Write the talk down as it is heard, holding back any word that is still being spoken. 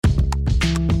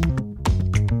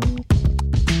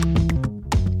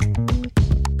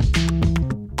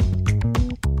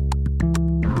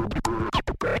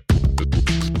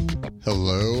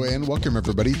Welcome,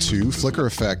 everybody, to Flicker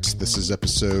Effect. This is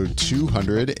episode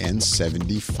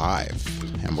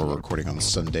 275, and we're recording on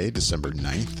Sunday, December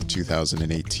 9th,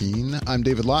 2018. I'm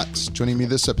David Lotz. Joining me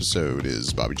this episode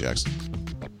is Bobby Jackson.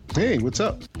 Hey, what's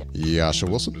up? Yasha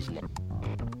Wilson.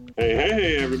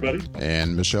 Hey, everybody.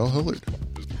 And Michelle Hillard.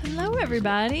 Hello,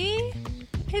 everybody.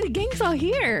 Hey, the gang's all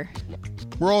here.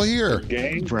 We're all here.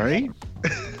 Gang. Right?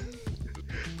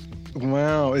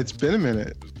 Wow, it's been a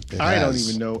minute. I don't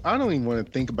even know. I don't even want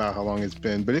to think about how long it's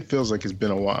been, but it feels like it's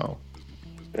been a while.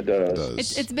 It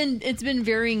does. It's been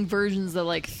varying versions of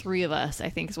like three of us, I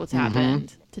think, is what's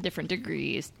happened to different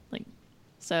degrees. Like,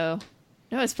 so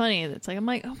no, it's funny. It's like I'm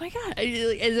like, oh my god!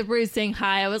 As everybody's saying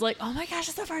hi, I was like, oh my gosh,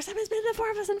 it's the first time it's been the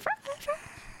four of us in forever.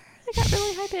 I got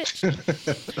really high pitched.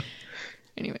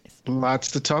 Anyways, Lots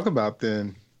to talk about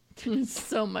then.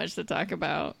 So much to talk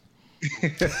about.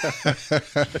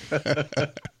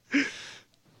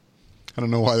 I don't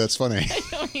know why that's funny. I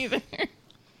don't either.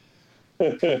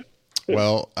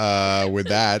 Well, with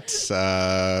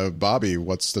that, Bobby,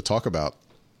 what's to talk about?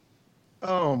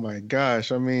 Oh my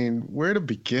gosh. I mean, where to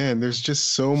begin? There's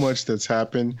just so much that's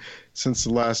happened since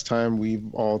the last time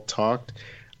we've all talked.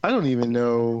 I don't even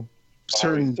know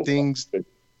certain things.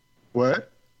 What?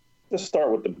 Just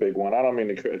start with the big one. I don't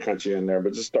mean to cut you in there,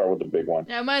 but just start with the big one.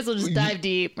 Yeah, I might as well just dive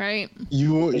deep, right?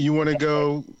 You want to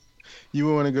go?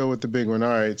 You want to go with the big one. All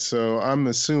right. So I'm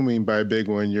assuming by big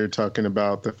one, you're talking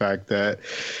about the fact that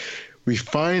we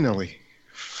finally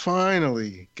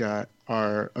got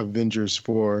our Avengers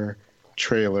 4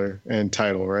 trailer and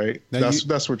title, right? Now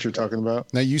that's what you're talking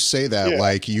about. Now, you say that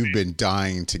like you've been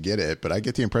dying to get it, but I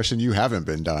get the impression you haven't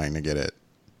been dying to get it.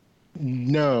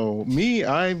 No,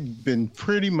 I've been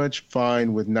pretty much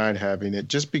fine with not having it,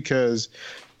 just because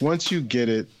once you get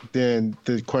it, then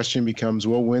the question becomes,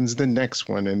 well, when's the next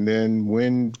one? And then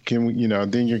when can we,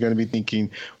 then you're going to be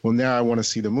thinking, well, now I want to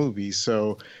see the movie.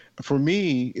 So for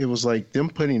me, it was like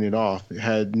them putting it off. It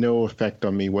had no effect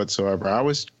on me whatsoever. I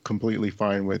was completely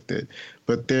fine with it.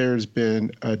 But there's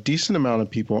been a decent amount of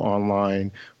people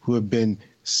online who have been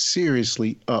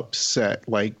seriously upset,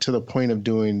 like to the point of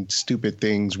doing stupid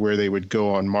things where they would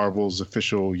go on Marvel's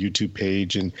official YouTube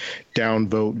page and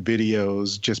downvote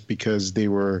videos just because they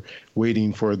were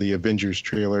waiting for the Avengers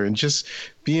trailer and just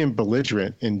being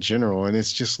belligerent in general. And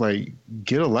it's just like,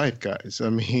 get a life, guys. I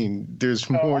mean, there's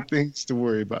more things to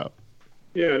worry about.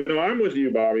 Yeah, no, I'm with you,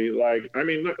 Bobby. Like, I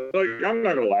mean, I'm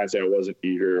not gonna lie and say I wasn't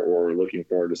eager or looking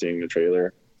forward to seeing the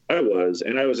trailer. I was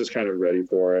just kind of ready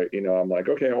for it. I'm like,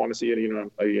 okay, I want to see it.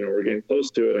 We're getting close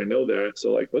to it. I know that.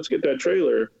 So like, let's get that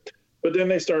trailer. But then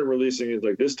they started releasing it.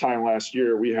 Like this time last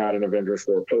year, we had an Avengers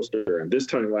 4 poster, and this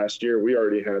time last year, we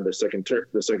already had the second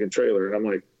trailer. And I'm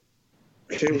like,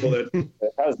 okay, well, that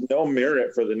has no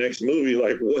merit for the next movie,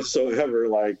 like whatsoever.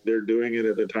 Like they're doing it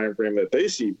at the time frame that they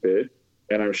see fit,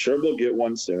 and I'm sure they'll get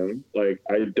one soon. Like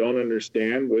I don't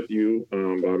understand with you,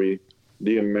 Bobby,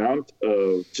 the amount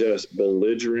of just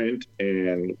belligerent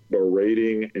and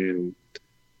berating and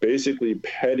basically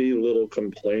petty little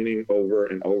complaining over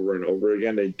and over and over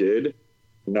again they did,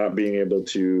 not being able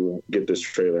to get this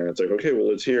trailer. And it's like, okay,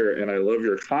 well, it's here. And I love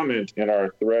your comment in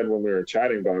our thread when we were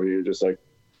chatting, Bobby. You're just like,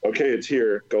 okay, it's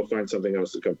here. Go find something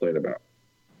else to complain about.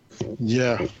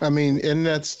 Yeah, I mean, and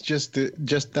that's just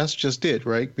it,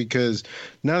 right? Because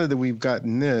now that we've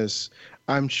gotten this,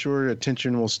 I'm sure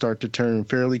attention will start to turn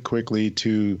fairly quickly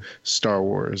to Star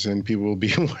Wars, and people will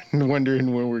be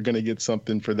wondering when we're going to get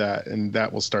something for that, and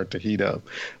that will start to heat up.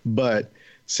 But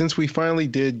since we finally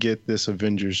did get this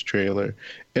Avengers trailer,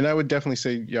 and I would definitely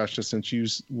say, Yasha, since you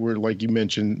were, like you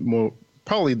mentioned,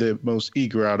 probably the most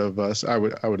eager out of us, I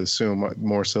would assume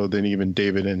more so than even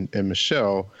David and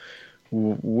Michelle.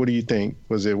 What do you think?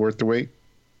 Was it worth the wait?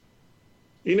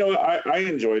 I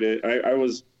enjoyed it. I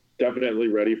was definitely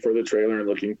ready for the trailer and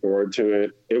looking forward to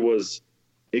it.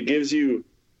 It gives you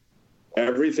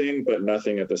everything but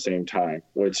nothing at the same time,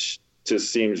 which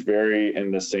just seems very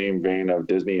in the same vein of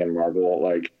Disney and Marvel.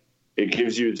 Like it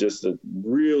gives you just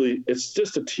it's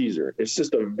just a teaser. It's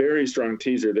just a very strong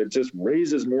teaser that just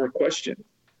raises more questions.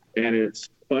 And it's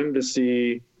fun to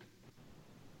see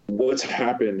what's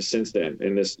happened since then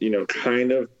in this,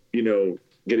 kind of,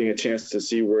 getting a chance to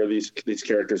see where these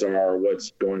characters are, what's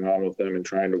going on with them, and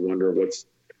trying to wonder what's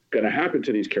going to happen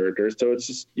to these characters. So it's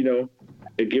just,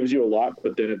 it gives you a lot,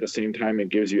 but then at the same time, it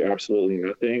gives you absolutely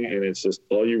nothing. And it's just,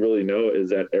 all you really know is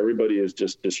that everybody is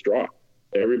just distraught.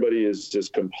 Everybody is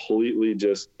just completely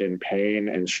just in pain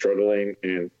and struggling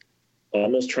and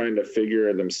almost trying to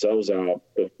figure themselves out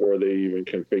before they even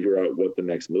can figure out what the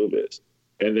next move is.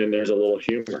 And then there's a little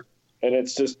humor. And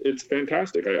it's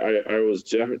fantastic. I was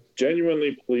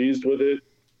genuinely pleased with it.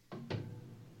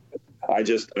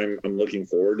 I'm looking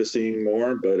forward to seeing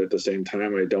more, but at the same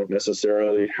time, I don't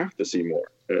necessarily have to see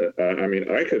more. I mean,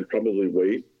 I could probably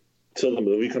wait till the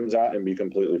movie comes out and be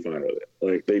completely fine with it.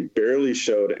 Like, they barely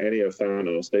showed any of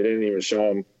Thanos. They didn't even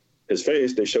show him his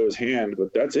face. They show his hand,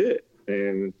 but that's it.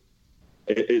 And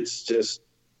it's just,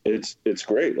 it's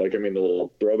great. Like, I mean, the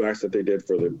little throwbacks that they did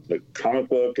for the comic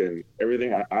book and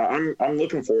everything. I'm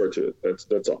looking forward to it.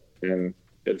 That's all, and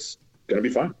it's gonna be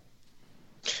fun.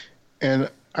 And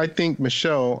I think,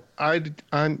 Michelle, I'm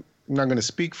not going to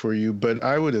speak for you, but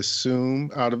I would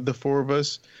assume out of the four of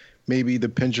us, maybe the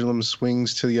pendulum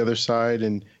swings to the other side,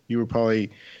 and you were probably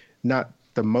not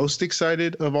the most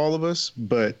excited of all of us,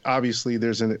 but obviously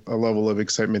there's a level of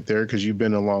excitement there because you've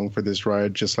been along for this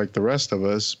ride just like the rest of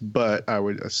us. But I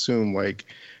would assume like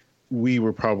we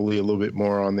were probably a little bit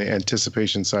more on the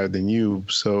anticipation side than you.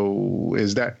 So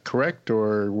is that correct,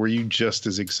 or were you just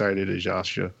as excited as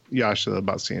Yasha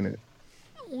about seeing it?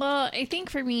 Well, I think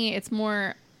for me, it's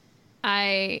more,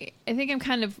 I think I'm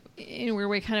kind of, in a weird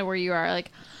way, kind of where you are. Like,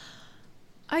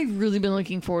 I've really been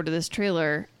looking forward to this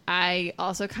trailer. I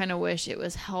also kind of wish it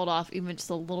was held off even just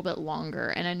a little bit longer.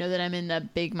 And I know that I'm in the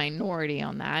big minority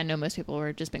on that. I know most people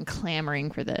have just been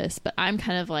clamoring for this. But I'm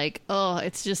kind of like, oh,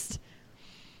 it's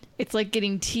like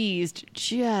getting teased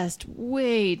just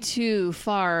way too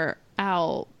far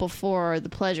out before the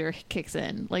pleasure kicks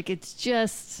in. Like, it's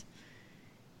just...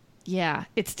 yeah,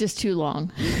 it's just too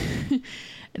long.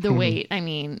 The wait, I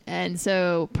mean. And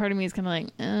so part of me is kind of like,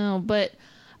 oh, but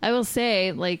I will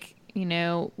say, like, you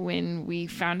know, when we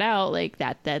found out like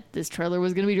that this trailer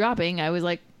was going to be dropping, I was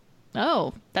like,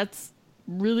 oh, that's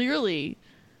really early.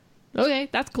 Okay,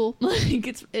 that's cool. Like,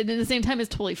 it's, and at the same time, it's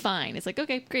totally fine. It's like,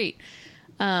 okay, great.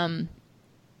 So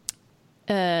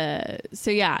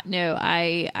yeah, no,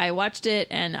 I watched it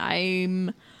and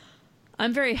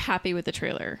I'm very happy with the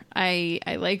trailer. I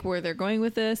like where they're going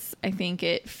with this. I think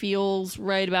it feels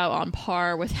right about on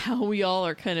par with how we all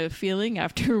are kind of feeling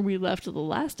after we left the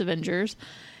last Avengers.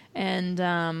 And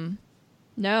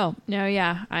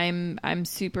yeah, I'm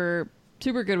super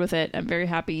good with it. I'm very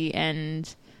happy, and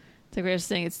it's like we're just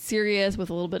saying, it's serious with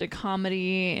a little bit of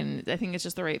comedy, and I think it's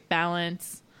just the right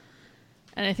balance.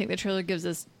 And I think the trailer gives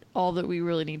us all that we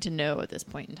really need to know at this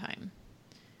point in time.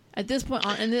 At this point,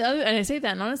 and I say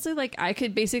that, and honestly, like, I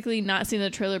could basically not see the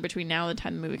trailer between now and the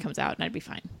time the movie comes out, and I'd be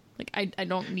fine. Like, I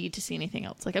don't need to see anything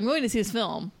else. Like, I'm going to see this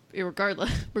film,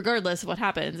 regardless of what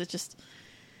happens. It's just,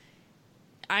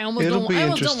 I almost don't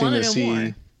want to know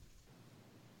more.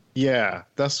 Yeah,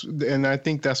 and I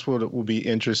think that's what it will be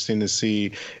interesting to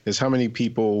see is how many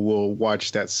people will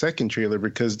watch that second trailer,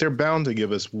 because they're bound to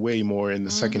give us way more in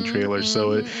the second trailer.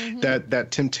 So that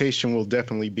temptation will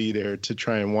definitely be there to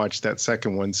try and watch that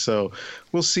second one. So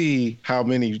we'll see how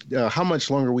much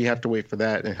longer we have to wait for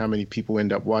that and how many people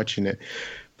end up watching it.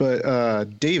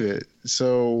 But David,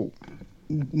 so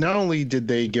not only did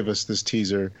they give us this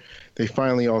teaser, they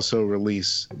finally also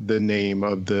released the name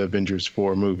of the Avengers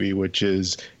 4 movie, which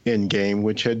is Endgame,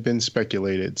 which had been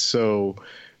speculated. So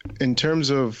in terms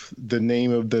of the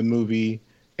name of the movie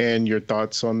and your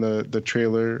thoughts on the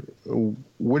trailer,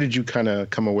 what did you kind of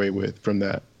come away with from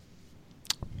that?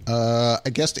 I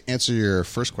guess to answer your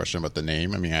first question about the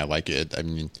name, I mean, I like it. I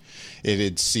mean, it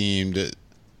had seemed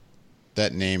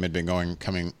that name had been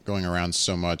going around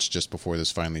so much just before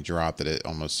this finally dropped that it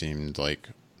almost seemed like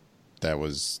that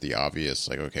was the obvious,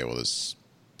 like, okay, well, this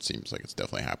seems like it's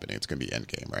definitely happening. It's going to be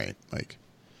Endgame, right? Like,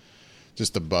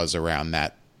 just the buzz around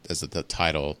that as the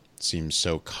title seems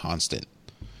so constant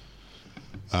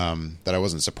that I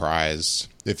wasn't surprised.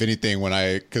 If anything, when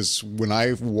I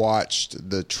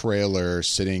watched the trailer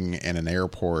sitting in an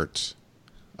airport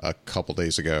a couple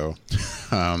days ago,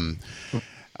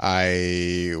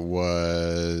 I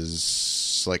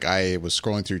was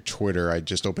scrolling through Twitter. I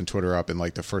just opened Twitter up, and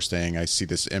like the first thing I see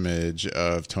this image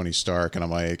of Tony Stark, and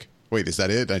I'm like, wait, is that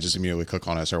it? I just immediately click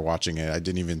on it, start watching it. I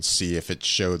didn't even see if it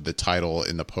showed the title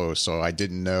in the post, so I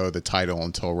didn't know the title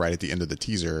until right at the end of the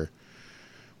teaser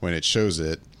when it shows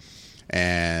it.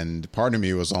 And part of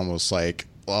me was almost like,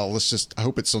 well, I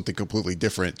hope it's something completely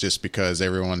different, just because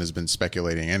everyone has been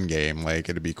speculating Endgame. Like,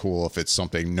 it'd be cool if it's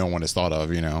something no one has thought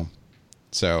of, you know?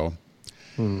 So,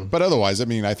 but otherwise, I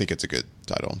mean, I think it's a good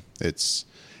title. It's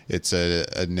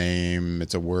a name,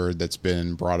 it's a word that's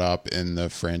been brought up in the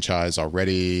franchise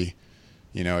already.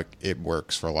 You know, it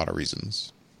works for a lot of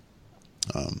reasons.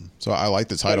 So I like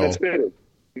the title. It's fitting.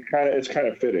 It's kind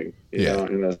of fitting, you know,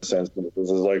 in a sense. This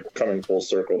is like coming full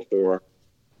circle for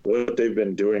what they've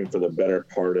been doing for the better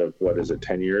part of,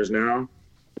 10 years now,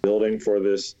 building for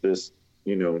this,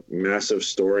 you know, massive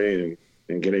story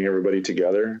and getting everybody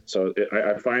together. So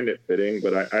I find it fitting,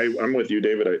 but I'm with you,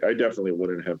 David. I definitely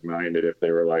wouldn't have minded if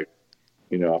they were like,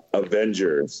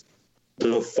 Avengers,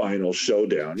 the final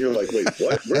showdown. You're like, wait,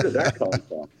 what? Where did that come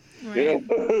from? Right.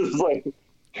 It's like,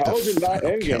 how did not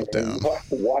Endgame?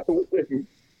 Why would they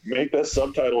make that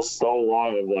subtitle so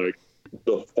long of like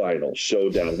the final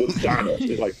showdown with Thanos?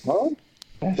 It's like, huh?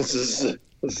 This is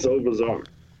so bizarre.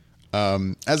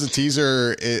 As a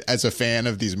teaser, as a fan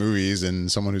of these movies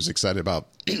and someone who's excited about,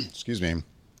 excuse me,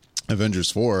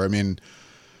 Avengers 4, I mean,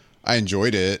 I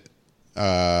enjoyed it.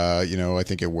 I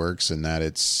think it works in that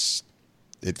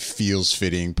it feels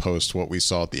fitting post what we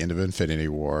saw at the end of Infinity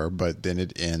War, but then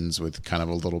it ends with kind of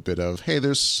a little bit of, hey,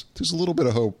 there's a little bit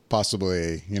of hope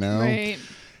possibly, Right.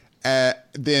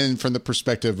 Then from the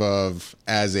perspective of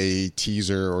as a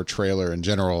teaser or trailer in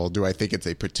general, do I think it's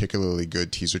a particularly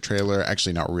good teaser trailer?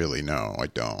 Actually, not really. No, I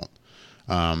don't.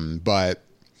 But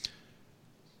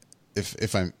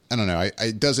if I don't know,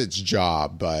 it does its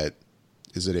job, but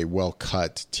is it a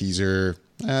well-cut teaser?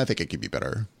 I think it could be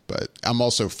better, but I'm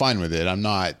also fine with it. I'm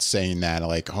not saying that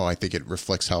like, I think it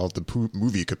reflects how the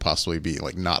movie could possibly be.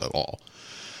 Like, not at all.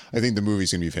 I think the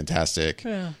movie's going to be fantastic.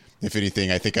 Yeah. If anything,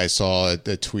 I think I saw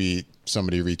a tweet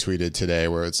somebody retweeted today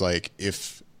where it's like,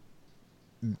 if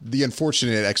the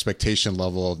unfortunate expectation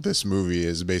level of this movie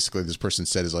is basically this person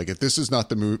said is like, if this is not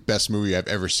the best movie I've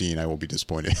ever seen, I will be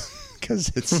disappointed because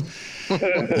it's,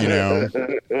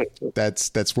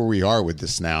 that's where we are with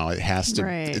this now. It has to,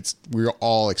 Right. we're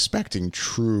all expecting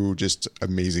true, just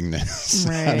amazingness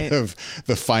Right. out of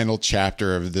the final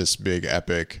chapter of this big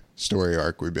epic story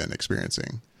arc we've been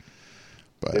experiencing.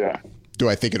 But Yeah. do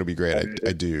I think it'll be great?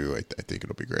 I do. I think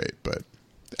it'll be great. But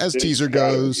as teasers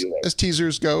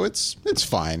go, it's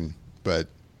fine. But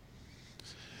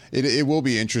it will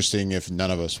be interesting if none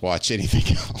of us watch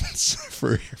anything else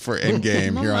for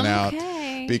Endgame here on out,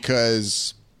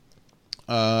 because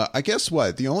I guess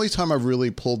the only time I really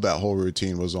pulled that whole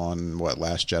routine was on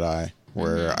Last Jedi,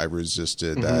 where I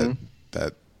resisted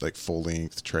that like full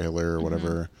length trailer or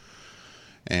whatever.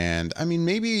 And I mean,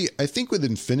 I think with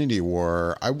Infinity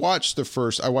War, I watched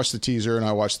the teaser and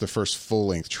I watched the first full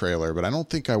length trailer, but I don't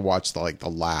think I watched the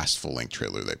last full length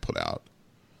trailer they put out.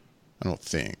 I don't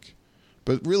think.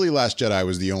 But really, Last Jedi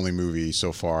was the only movie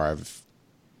so far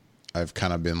I've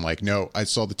kind of been like, no, I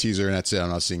saw the teaser and that's it. I'm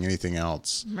not seeing anything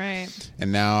else. Right.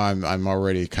 And now I'm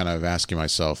already kind of asking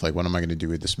myself, like, what am I going to do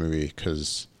with this movie?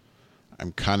 Because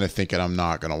I'm kind of thinking I'm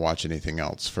not going to watch anything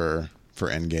else for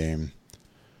Endgame.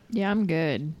 Yeah, I'm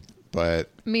good. But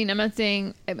I mean, I'm not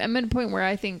saying I'm at a point where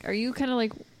I think, are you kind of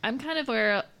like, I'm kind of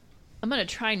where I'm going to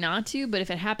try not to, but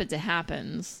if it happens, it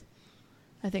happens.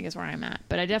 I think is where I'm at.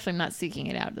 But I definitely am not seeking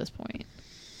it out at this point.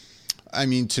 I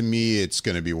mean, to me, it's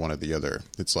going to be one or the other.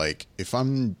 It's like, if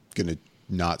I'm going to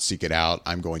not seek it out,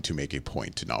 I'm going to make a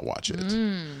point to not watch it.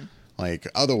 Like,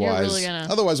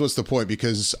 otherwise, what's the point?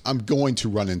 Because I'm going to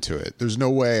run into it. There's no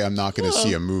way I'm not going to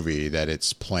see a movie that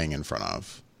it's playing in front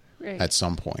of at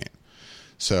some point.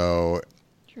 So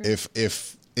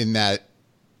if in that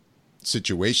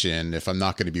situation, if I'm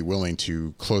not going to be willing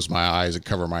to close my eyes and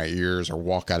cover my ears or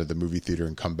walk out of the movie theater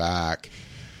and come back,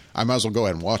 I might as well go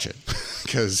ahead and watch it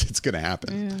because it's going to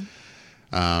happen.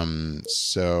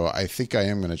 So I think I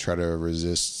am going to try to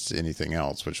resist anything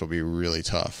else, which will be really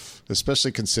tough,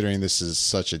 especially considering this is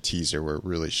such a teaser where it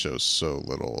really shows so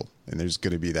little. And there's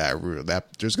going to be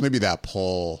that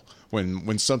pull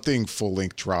when something full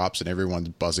length drops and everyone's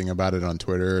buzzing about it on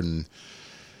Twitter and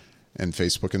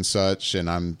Facebook and such. And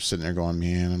I'm sitting there going,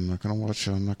 man, I'm not going to watch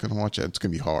it. It's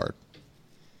going to be hard.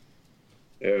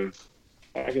 Yeah,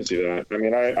 I can see that. I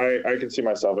mean, I can see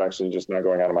myself actually just not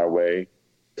going out of my way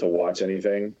to watch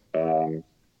anything.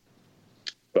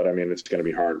 But I mean, it's going to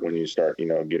be hard when you start,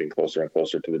 getting closer and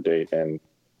closer to the date, and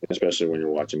especially when you're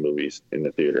watching movies in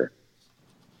the theater.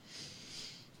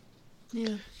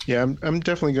 Yeah, I'm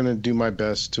definitely going to do my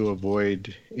best to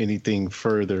avoid anything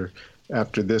further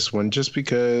after this one, just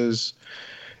because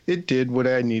it did what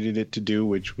I needed it to do,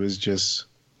 which was just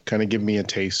kind of give me a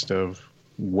taste of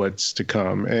what's to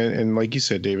come. And like you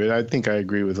said, David, I think I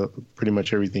agree with pretty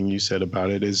much everything you said about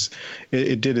it.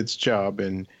 It did its job,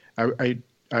 and I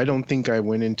don't think I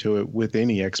went into it with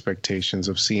any expectations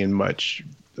of seeing much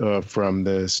from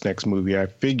this next movie. I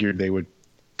figured they would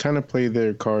kind of play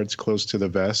their cards close to the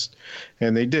vest,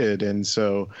 and they did. And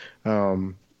so,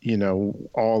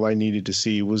 all I needed to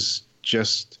see was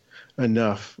just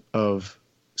enough of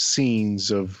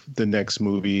scenes of the next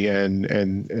movie, and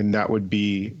that would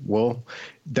be,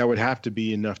 that would have to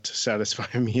be enough to satisfy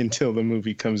me until the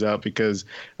movie comes out, because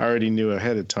I already knew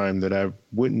ahead of time that I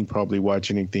wouldn't probably watch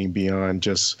anything beyond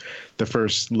just the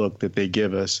first look that they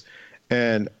give us.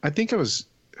 And I think I was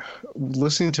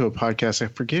listening to a podcast. I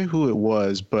forget who it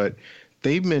was, but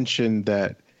they mentioned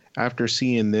that after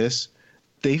seeing this,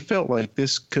 they felt like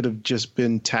this could have just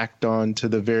been tacked on to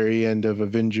the very end of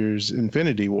Avengers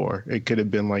Infinity War. It could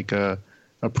have been like a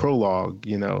prologue,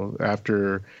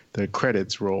 after the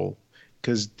credits roll,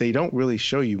 because they don't really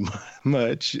show you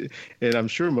much. And I'm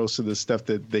sure most of the stuff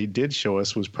that they did show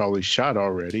us was probably shot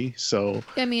already. So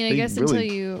I mean, I guess until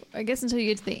you get to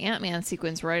the Ant-Man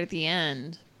sequence right at the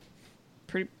end,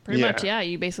 pretty much, yeah,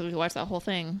 you basically watch that whole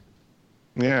thing.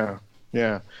 Yeah.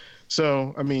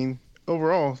 So, I mean,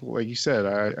 overall, like you said,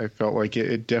 I felt like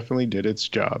it definitely did its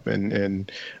job.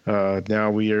 And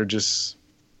now we are just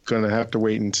going to have to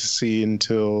wait and to see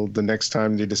until the next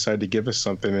time they decide to give us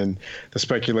something. And the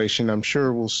speculation, I'm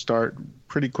sure, will start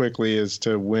pretty quickly as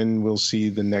to when we'll see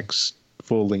the next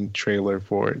full-length trailer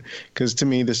for it. Because to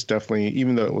me, this definitely,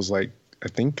 even though it was like, I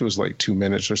think it was like 2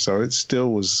 minutes or so, it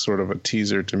still was sort of a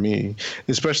teaser to me,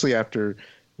 especially after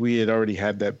we had already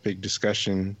had that big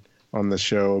discussion on the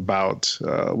show about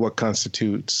what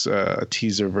constitutes a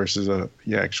teaser versus the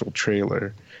actual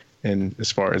trailer, and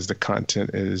as far as the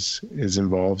content is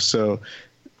involved. So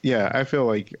yeah, I feel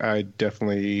like I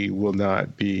definitely will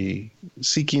not be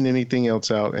seeking anything else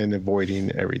out and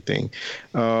avoiding everything.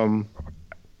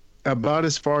 About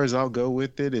as far as I'll go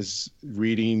with it is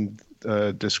reading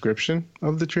the description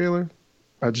of the trailer.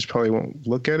 I just probably won't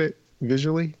look at it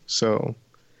visually, so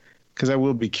because I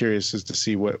will be curious as to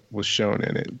see what was shown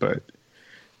in it, but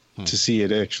to see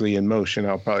it actually in motion,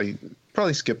 I'll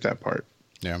probably skip that part.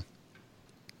 Yeah.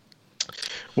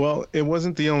 Well, it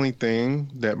wasn't the only thing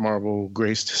that Marvel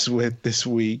graced us with this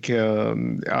week.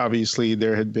 Obviously,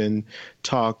 there had been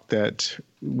talk that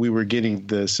we were getting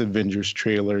this Avengers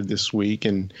trailer this week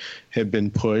and had been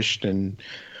pushed and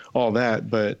all that,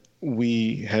 but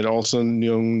we had also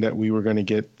known that we were going to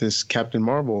get this Captain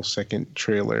Marvel second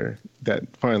trailer that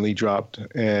finally dropped.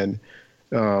 And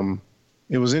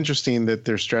it was interesting that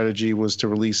their strategy was to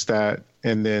release that,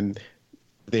 and then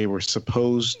they were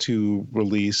supposed to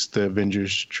release the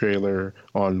Avengers trailer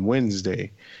on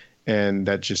Wednesday, and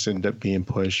that just ended up being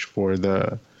pushed for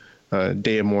the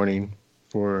day of mourning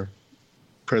for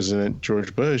President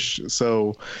George Bush.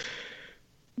 So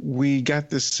we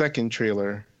got this second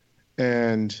trailer,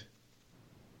 and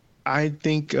I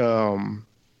think a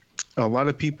lot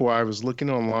of people, I was looking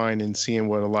online and seeing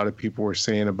what a lot of people were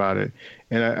saying about it,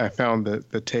 and I found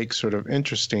the take sort of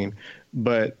interesting,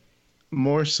 but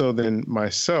more so than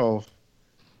myself,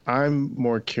 I'm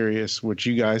more curious what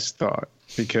you guys thought,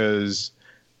 because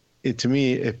to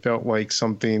me, it felt like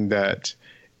something that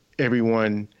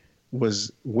everyone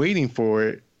was waiting for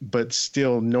it, but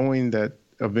still knowing that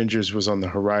Avengers was on the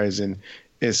horizon,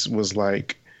 it was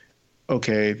like,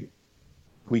 okay,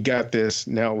 we got this.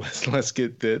 Now let's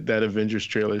get that Avengers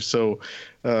trailer. So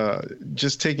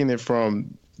just taking it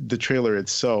from the trailer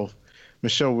itself,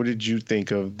 Michelle, what did you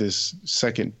think of this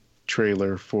second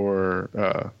trailer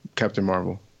for Captain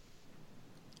Marvel?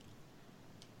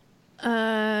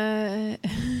 I'll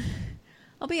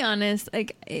be honest,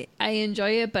 like I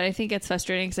enjoy it, but I think it's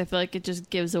frustrating because I feel like it just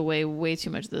gives away way too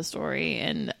much of the story,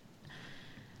 and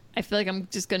I feel like I'm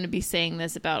just going to be saying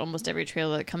this about almost every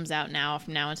trailer that comes out now,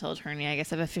 from now until eternity. I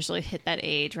guess I've officially hit that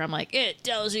age where I'm like, it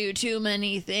tells you too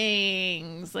many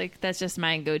things. Like, that's just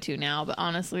my go-to now. But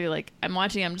honestly, like, I'm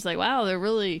watching, I'm just like, wow,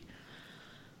 you're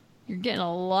getting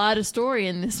a lot of story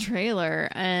in this trailer,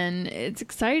 and it's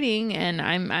exciting, and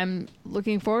I'm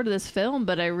looking forward to this film,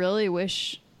 but I really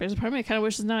wish, there's a part of me that kind of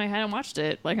wishes now I hadn't watched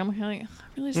it. Like, I'm kind of like, I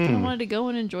really just kind of wanted to go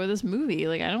and enjoy this movie.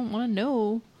 Like, I don't want to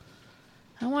know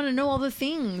all the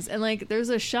things. And like, there's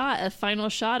a final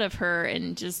shot of her,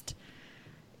 and just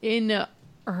in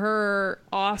her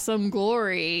awesome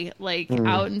glory, like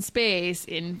out in space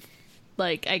in,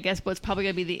 like, I guess what's probably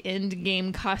going to be the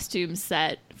Endgame costume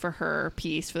set for her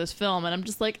piece for this film. And I'm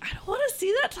just like, I don't want to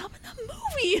see that top in the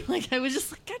movie. Like, I was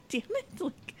just like, God damn it.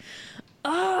 Like,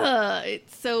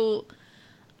 it's so,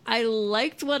 I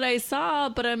liked what I saw,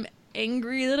 but I'm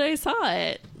angry that I saw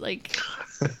it. Like,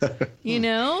 you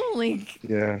know, like,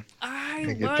 yeah,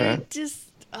 I want to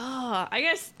just, I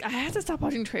guess I have to stop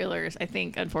watching trailers, I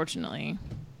think, unfortunately.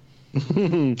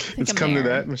 It's come to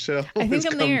that, Michelle. I think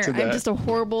I'm there. I'm just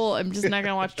I'm just not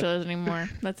gonna watch trailers anymore.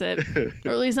 That's it.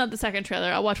 Or at least not the second trailer.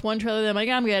 I'll watch one trailer, then I'm like,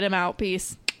 I'm good, I'm out,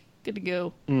 peace, good to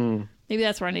go. Maybe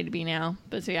that's where I need to be now.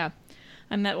 But so yeah,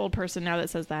 I'm that old person now that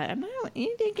says that. I'm not,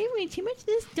 you gave me too much of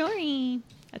this story.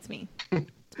 That's me.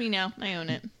 It's me now. I own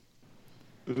it.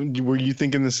 Were you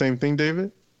thinking the same thing,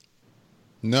 David?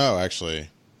 No, actually,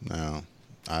 no.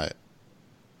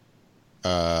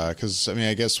 Because I mean,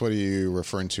 I guess what are you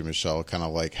referring to, Michelle? Kind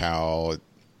of like how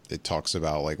it talks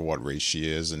about like what race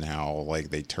she is and how like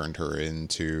they turned her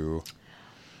into.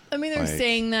 I mean, they're like,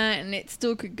 saying that, and it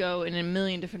still could go in a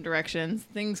million different directions.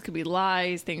 Things could be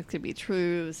lies, things could be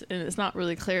truths, and it's not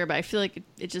really clear. But I feel like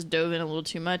it just dove in a little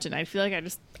too much, and I feel like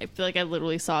I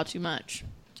literally saw too much.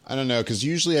 I don't know, because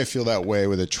usually I feel that way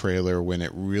with a trailer when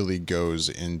it really goes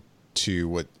into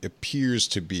what appears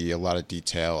to be a lot of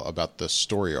detail about the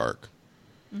story arc.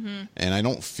 Mm-hmm. And I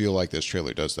don't feel like this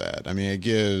trailer does that. I mean, it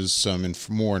gives some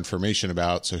more information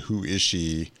about, so who is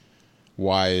she?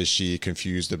 Why is she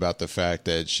confused about the fact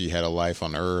that she had a life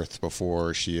on Earth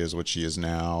before she is what she is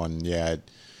now? And yeah,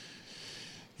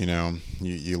 you know,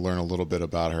 you learn a little bit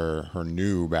about her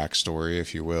new backstory,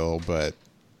 if you will, but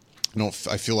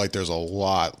I feel like there's a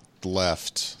lot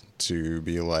left to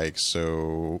be like,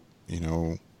 so, you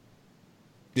know,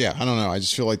 yeah, I don't know. I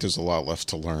just feel like there's a lot left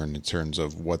to learn in terms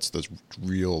of what's the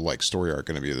real like story arc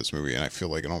going to be of this movie. And I feel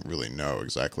like I don't really know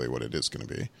exactly what it is going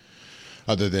to be,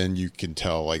 other than you can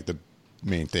tell like the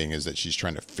main thing is that she's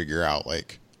trying to figure out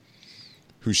like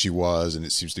who she was, and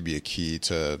it seems to be a key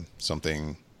to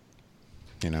something,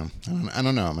 you know. I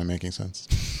don't know, am I making sense?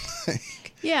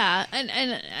 Yeah, and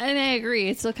I agree,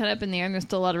 it's still kind of up in the air, and there's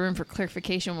still a lot of room for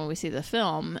clarification when we see the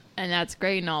film, and that's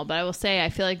great and all, but I will say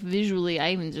I feel like visually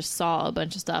I even just saw a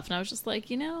bunch of stuff and I was just like,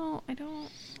 you know, I don't.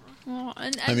 Well,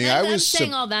 I'm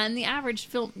saying all that, and the average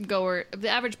film goer, the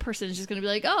average person is just going to be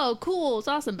like, oh, cool, it's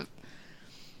awesome, but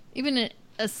even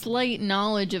a slight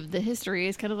knowledge of the history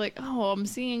is kind of like, oh, I'm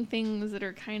seeing things that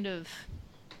are kind of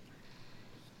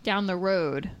down the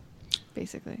road,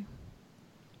 basically.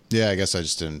 Yeah, I guess I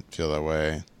just didn't feel that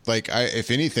way. Like,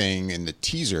 if anything, in the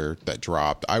teaser that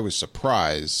dropped, I was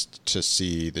surprised to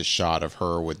see the shot of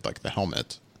her with like the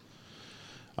helmet.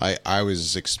 I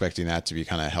was expecting that to be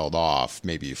kind of held off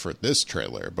maybe for this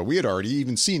trailer, but we had already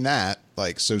even seen that.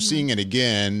 Like, so seeing it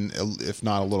again, if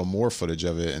not a little more footage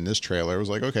of it in this trailer, was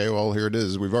like, okay, well, here it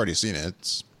is. We've already seen it.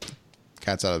 It's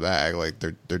cat's out of the bag. Like,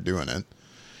 they're doing it,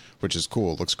 which is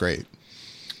cool. It looks great.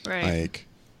 Right. Like,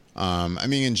 I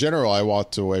mean, in general, I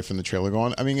walked away from the trailer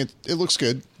going, I mean, it looks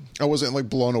good. I wasn't like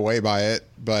blown away by it,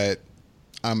 but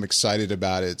I'm excited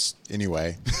about it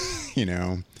anyway, you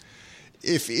know.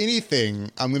 If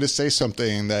anything, I'm going to say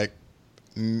something that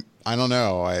I don't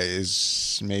know,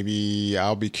 is maybe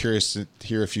I'll be curious to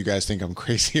hear if you guys think I'm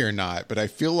crazy or not, but I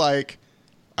feel like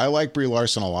I like Brie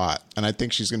Larson a lot, and I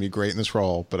think she's going to be great in this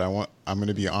role, but I'm going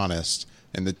to be honest.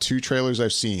 In the two trailers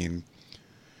I've seen,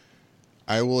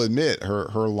 I will admit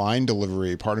her line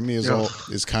delivery, part of me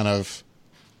is kind of,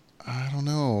 I don't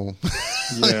know.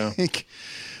 Yeah.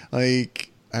 like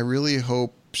I really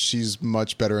hope she's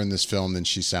much better in this film than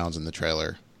she sounds in the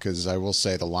trailer, because I will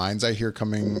say the lines I hear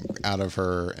coming out of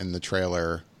her in the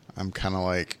trailer, I'm kind of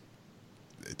like,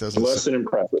 it doesn't less than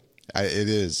impressive. It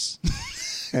is.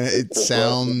 It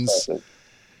sounds,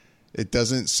 it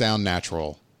doesn't sound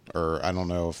natural, or I don't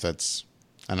know if that's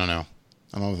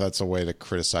a way to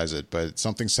criticize it, but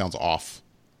something sounds off.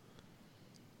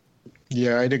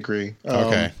 Yeah, I'd agree.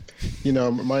 Okay. You know,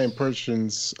 my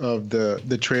impressions of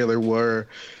the trailer were,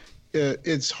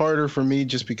 it's harder for me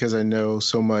just because I know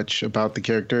so much about the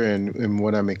character and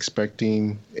what I'm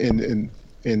expecting in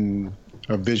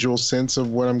a visual sense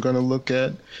of what I'm going to look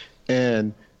at.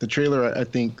 And the trailer, I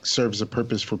think, serves a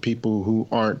purpose for people who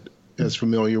aren't as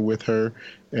familiar with her,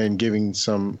 and giving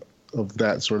some of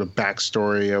that sort of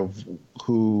backstory of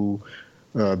who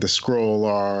the Skrull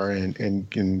are and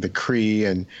the Kree,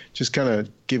 and just kind of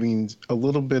giving a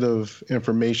little bit of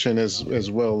information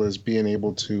as well as being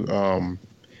able to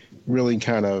really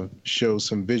kind of show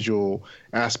some visual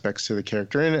aspects to the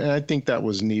character. And I think that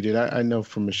was needed. I know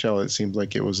for Michelle, it seems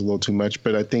like it was a little too much,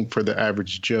 but I think for the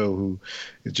average Joe who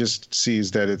just sees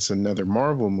that it's another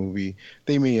Marvel movie,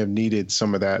 they may have needed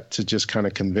some of that to just kind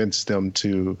of convince them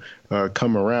to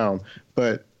come around.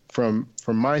 But from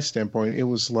my standpoint, it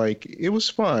was like, it was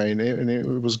fine and it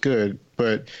was good,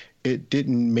 but it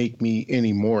didn't make me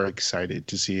any more excited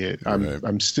to see it.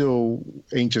 I'm still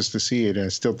anxious to see it, and I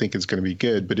still think it's going to be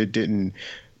good, but it didn't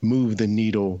move the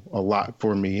needle a lot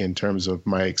for me in terms of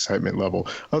my excitement level,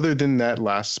 other than that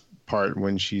last part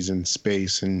when she's in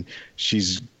space and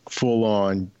she's full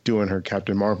on doing her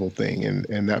Captain Marvel thing.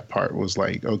 And that part was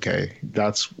like, okay,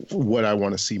 that's what I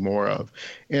want to see more of.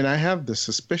 And I have the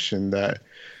suspicion that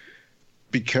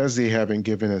because they haven't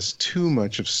given us too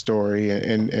much of story,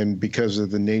 and because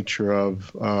of the nature of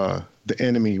the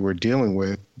enemy we're dealing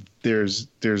with, there's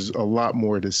a lot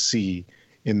more to see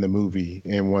in the movie,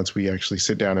 and once we actually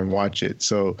sit down and watch it.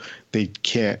 So they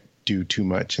can't do too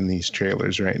much in these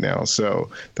trailers right now. So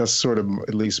that's sort of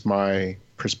at least my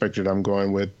perspective I'm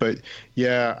going with. But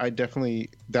yeah, I definitely,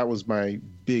 that was my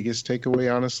biggest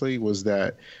takeaway, honestly, was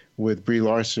that with Brie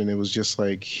Larson, it was just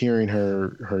like hearing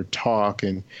her talk,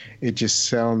 and it just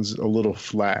sounds a little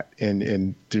flat,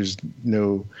 and there's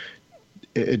no,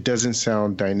 it doesn't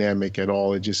sound dynamic at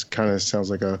all. It just kind of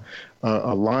sounds like a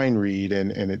line read,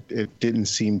 and it didn't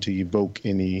seem to evoke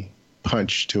any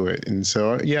punch to it. And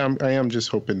so yeah, I am just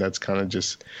hoping that's kind of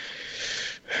just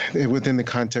within the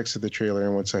context of the trailer,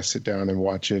 and once I sit down and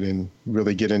watch it and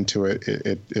really get into it,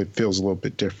 it feels a little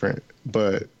bit different.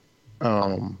 But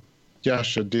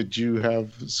Yasha, did you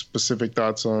have specific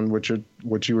thoughts on what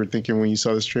you were thinking when you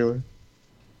saw this trailer?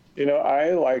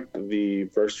 I liked the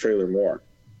first trailer more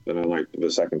than I liked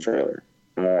the second trailer.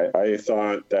 I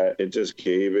thought that it just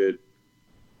gave it,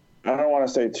 I don't want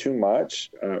to say too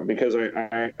much, because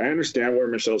I understand where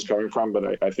Michelle's coming from,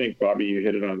 but I think, Bobby, you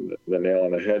hit it on the nail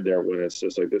on the head there when it's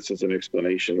just like, this is an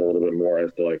explanation a little bit more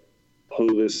as to like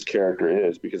who this character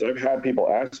is, because I've had people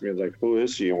ask me, it's like, who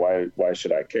is she and why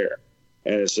should I care?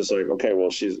 And it's just like, okay,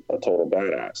 well, she's a total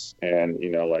badass, and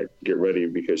like, get ready,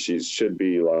 because she should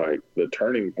be like the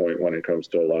turning point when it comes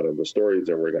to a lot of the stories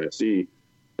that we're going to see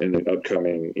in the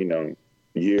upcoming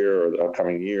year or the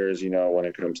upcoming years, when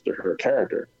it comes to her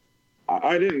character.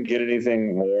 I didn't get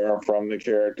anything more from the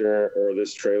character, or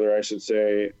this trailer, I should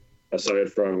say,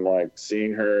 aside from like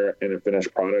seeing her in a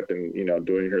finished product and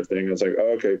doing her thing. It's like,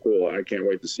 oh, okay, cool, I can't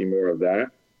wait to see more of that.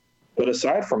 But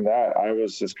aside from that, I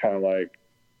was just kind of like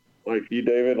you,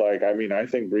 David. Like, I mean, I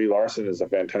think Brie Larson is a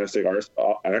fantastic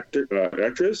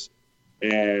actress,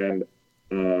 and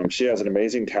she has an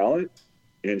amazing talent.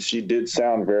 And she did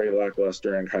sound very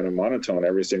lackluster and kind of monotone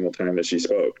every single time that she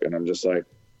spoke. And I'm just like,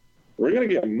 we're going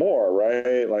to get more,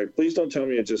 right? Like, please don't tell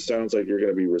me it just sounds like you're going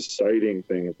to be reciting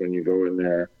things when you go in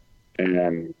there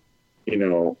and,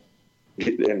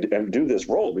 and do this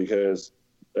role, because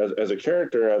as a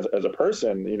character, as a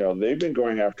person, they've been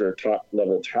going after top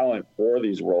level talent for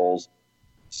these roles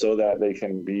so that they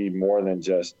can be more than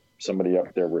just somebody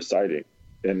up there reciting,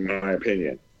 in my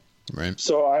opinion. Right.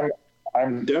 So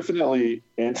I'm definitely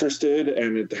interested,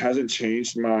 and it hasn't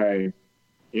changed my,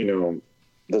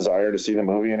 desire to see the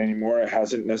movie anymore. It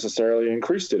hasn't necessarily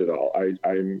increased it at all.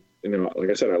 I'm like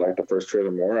I said, I liked the first trailer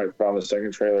more. I found the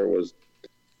second trailer was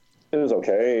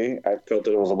okay. I felt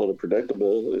that it was a little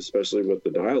predictable, especially with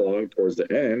the dialogue towards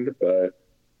the end, but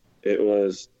it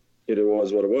was what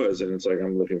it was. And it's like,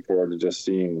 I'm looking forward to just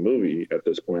seeing the movie at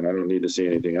this point. I don't need to see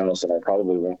anything else, and I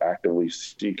probably won't actively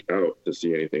seek out to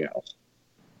see anything else.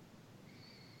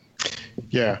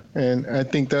 Yeah, and I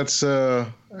think that's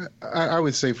I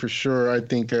would say for sure. I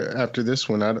think after this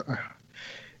one,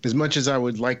 as much as I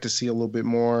would like to see a little bit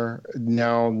more,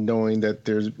 now knowing that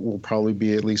there will probably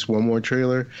be at least one more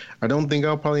trailer, I don't think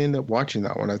I'll probably end up watching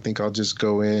that one. I think I'll just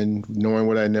go in knowing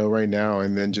what I know right now,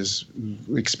 and then just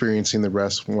experiencing the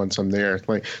rest once I'm there.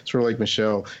 Like, sort of like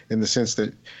Michelle, in the sense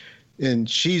that, and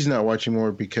she's not watching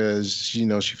more because she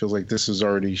feels like this is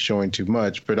already showing too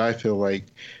much, but I feel like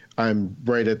I'm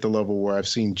right at the level where I've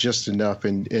seen just enough,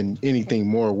 and anything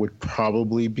more would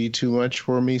probably be too much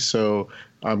for me. So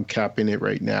I'm capping it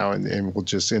right now, and we'll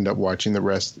just end up watching the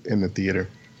rest in the theater.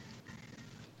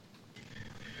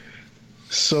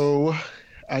 So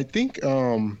I think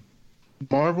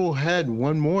Marvel had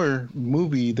one more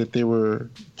movie that they were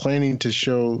planning to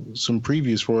show some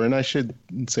previews for, and I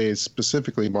shouldn't say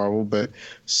specifically Marvel, but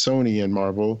Sony and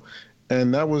Marvel.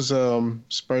 And that was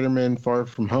Spider-Man Far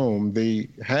From Home. They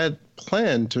had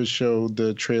planned to show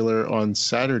the trailer on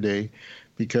Saturday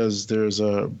because there's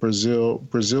a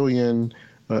Brazilian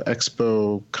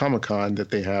Expo Comic-Con that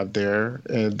they have there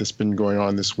that's been going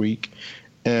on this week.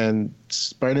 And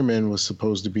Spider-Man was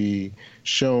supposed to be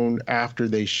shown after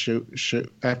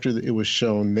after it was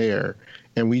shown there.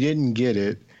 And we didn't get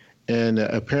it. And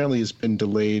apparently it's been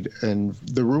delayed. And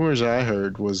the rumors I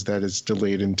heard was that it's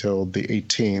delayed until the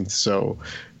 18th. So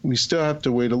we still have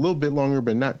to wait a little bit longer,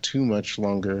 but not too much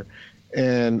longer.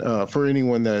 And for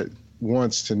anyone that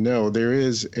wants to know, there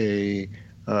is a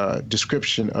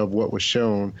description of what was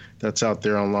shown that's out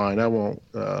there online. I won't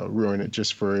ruin it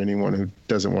just for anyone who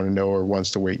doesn't want to know or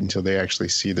wants to wait until they actually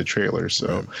see the trailer.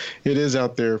 So it is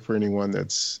out there for anyone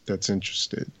that's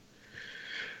interested.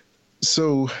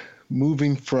 So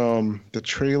moving from the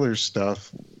trailer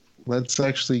stuff, let's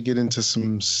actually get into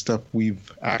some stuff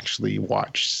we've actually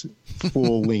watched,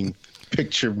 full-length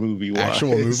picture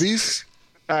movie-wise.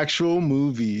 Actual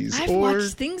movies. I've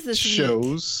watched things this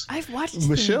shows. I've watched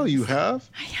Michelle, things. you have?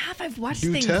 I have. I've watched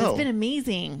Do things. tell. It's been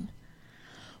amazing.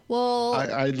 Well,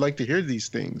 I'd like to hear these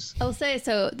things. I'll say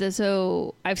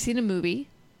so I've seen a movie,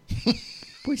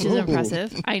 which is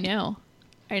impressive. I know,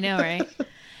 right?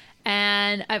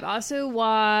 And I've also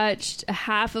watched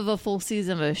half of a full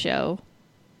season of a show.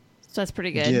 So that's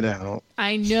pretty good. Get out.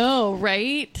 I know,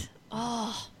 right?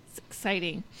 Oh, it's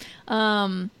exciting.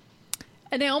 And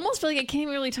I almost feel like I can't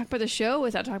really talk about the show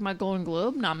without talking about Golden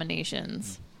Globe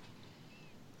nominations.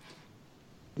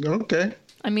 Okay.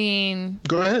 I mean,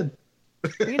 go ahead.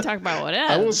 We can talk about what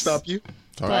else. I won't stop you.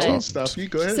 But, I won't stop you.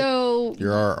 Go ahead. So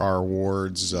you're our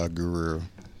awards guru.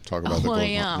 Talk about the I Golden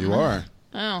am. You are.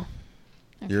 Oh.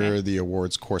 Okay. You're the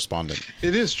awards correspondent.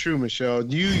 It is true, Michelle.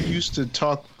 You used to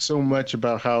talk so much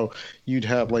about how you'd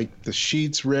have like the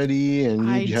sheets ready and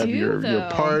you'd have your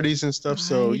parties and stuff.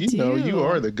 So, you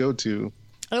are the go-to.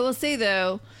 I will say,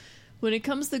 though, when it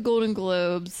comes to Golden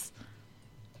Globes,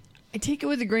 I take it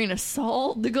with a grain of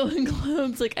salt. The Golden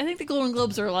Globes, I think the Golden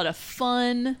Globes are a lot of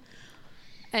fun.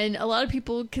 And a lot of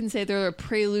people can say they're a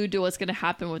prelude to what's going to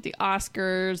happen with the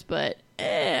Oscars, but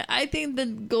I think the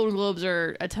Golden Globes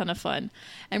are a ton of fun.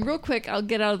 And real quick, I'll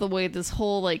get out of the way this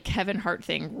whole Kevin Hart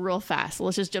thing real fast.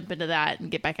 Let's just jump into that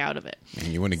and get back out of it. And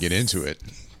you want to get into it.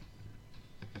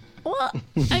 Well,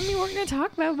 I mean, we're going to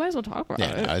talk about it. Might as well talk about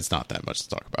it. Yeah, it's not that much to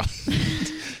talk about.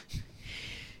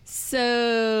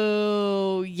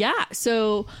 So, yeah.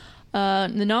 So,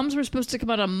 the Noms were supposed to come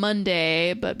out on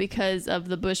Monday, but because of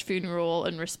the Bush funeral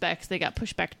and respects, they got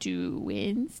pushed back to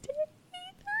Wednesday,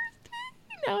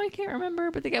 Thursday? No, I can't remember,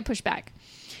 but they got pushed back.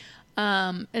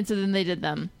 And so then they did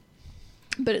them.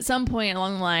 But at some point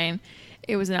along the line,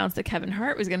 it was announced that Kevin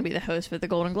Hart was going to be the host for the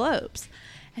Golden Globes.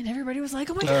 And everybody was like,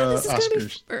 oh my God, this is going to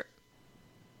be...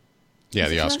 Yeah,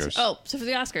 the Oscars. Oh, so for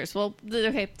the Oscars. Well,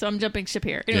 okay, so I'm jumping ship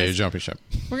here. Anyways, yeah, you're jumping ship.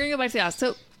 We're going to go back to the Oscars.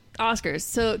 So, Oscars.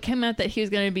 So it came out that he was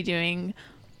going to be doing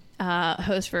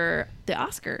host for the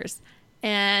Oscars.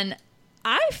 And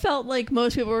I felt like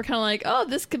most people were kind of like, oh,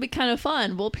 this could be kind of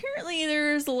fun. Well, apparently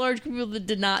there's a large group of people that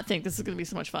did not think this was going to be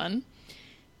so much fun.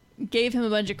 Gave him a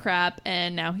bunch of crap,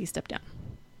 and now he stepped down.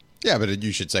 Yeah, but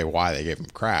you should say why they gave him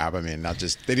crap. I mean, they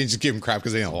didn't just give him crap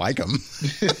because they didn't like him.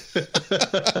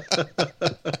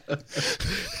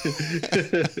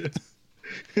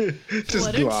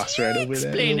 Just gloss right over that.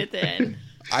 Explain it then.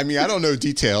 I mean, I don't know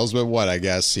details, but I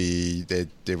guess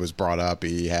it was brought up.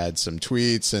 He had some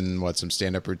tweets and some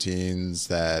stand-up routines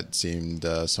that seemed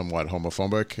somewhat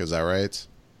homophobic. Is that right?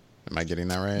 Am I getting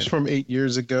that right? It's from 8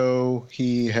 years ago.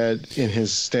 He had in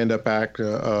his stand-up act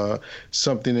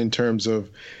something in terms of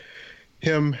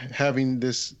him having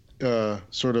this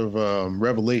sort of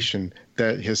revelation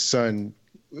that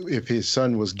if his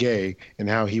son was gay and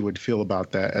how he would feel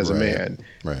about that as a man.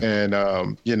 Right.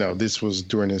 And, this was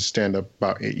during his stand-up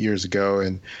about 8 years ago.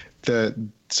 And that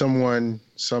someone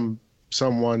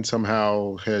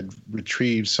somehow had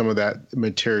retrieved some of that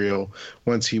material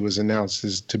once he was announced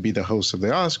as to be the host of the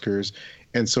Oscars.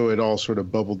 And so it all sort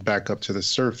of bubbled back up to the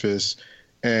surface.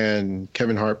 And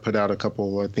Kevin Hart put out a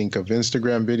couple, I think, of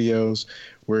Instagram videos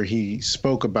where he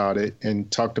spoke about it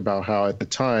and talked about how at the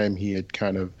time he had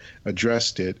kind of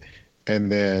addressed it.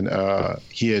 And then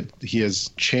he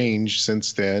has changed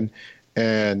since then.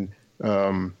 And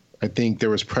I think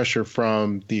there was pressure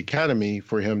from the Academy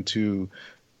for him to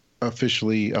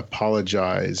officially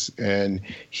apologize. And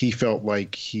he felt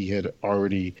like he had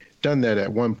already done that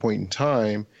at one point in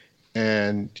time.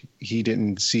 And he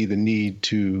didn't see the need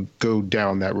to go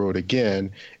down that road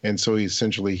again. And so he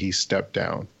stepped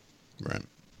down. Right.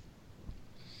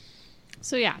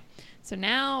 So, yeah. So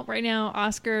right now,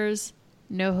 Oscars,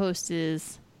 no host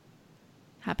is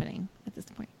happening at this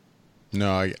point. No,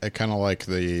 I kind of like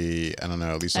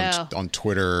at least on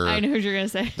Twitter. I know what you're going to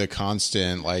say. The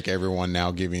constant, everyone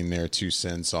now giving their 2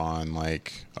 cents on,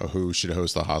 who should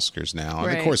host the Oscars now.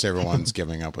 And, of course, everyone's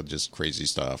giving up with just crazy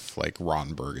stuff like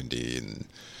Ron Burgundy and,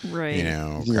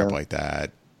 crap like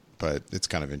that. But it's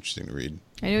kind of interesting to read.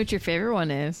 I know what your favorite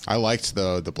one is. I liked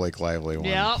the Blake Lively one.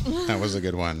 Yeah. That was a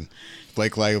good one.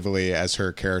 Blake Lively as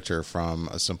her character from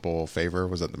A Simple Favor.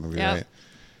 Was that the movie, right?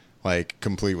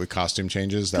 Complete with costume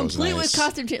changes. That was nice. Complete with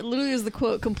costume changes. Literally is the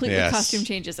quote, complete with costume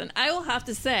changes. And I will have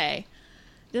to say,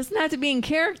 it doesn't have to be in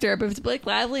character, but if it's Blake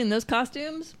Lively in those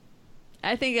costumes,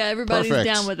 I think everybody's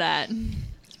down with that.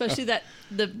 Especially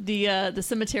the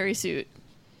cemetery suit.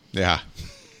 Yeah.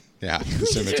 Yeah. The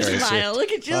cemetery your smile. suit.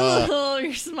 Look at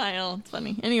your smile. It's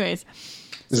funny. Anyways.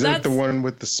 Is that the one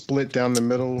with the split down the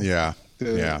middle? Yeah.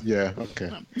 Yeah.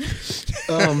 Okay.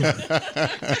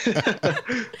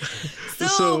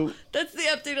 So that's the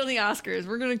update on the Oscars.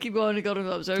 We're going to keep going to Golden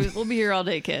Globes. We'll be here all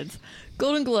day, kids.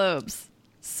 Golden Globes.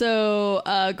 So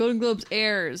Golden Globes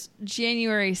airs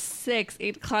January 6th,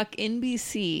 8 o'clock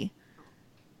NBC.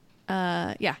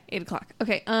 8 o'clock.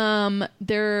 Okay.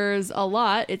 There's a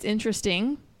lot. It's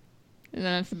interesting. And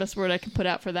that's the best word I can put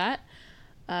out for that.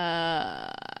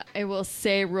 I will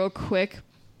say real quick,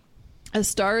 A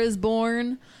Star Is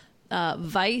Born,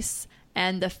 Vice,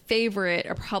 and The Favorite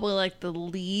are probably like the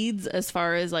leads as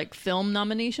far as like film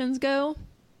nominations go.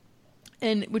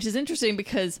 And which is interesting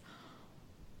because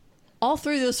all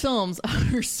three of those films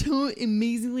are so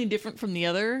amazingly different from the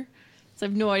other. So I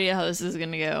have no idea how this is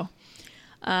going to go.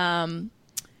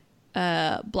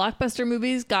 Blockbuster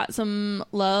movies got some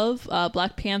love.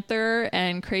 Black Panther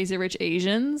and Crazy Rich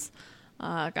Asians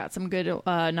got some good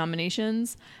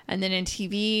nominations. And then in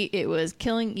TV, it was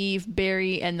Killing Eve,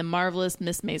 Barry, and The Marvelous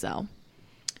Miss Maisel.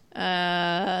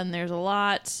 And there's a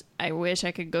lot. I wish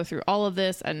I could go through all of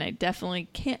this, and I definitely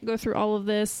can't go through all of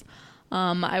this.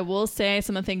 I will say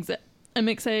some of the things that I'm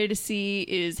excited to see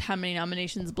is how many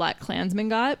nominations Black Klansman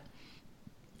got.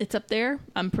 It's up there.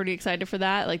 I'm pretty excited for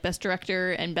that. Like Best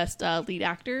Director and Best Lead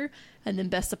Actor, and then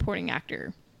Best Supporting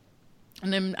Actor.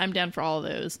 And then I'm down for all of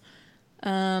those.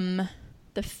 The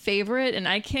Favorite, and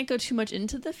I can't go too much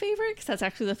into The Favorite because that's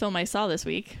actually the film I saw this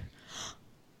week.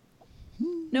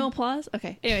 No applause?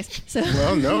 Okay. Anyways, so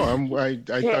well, no, I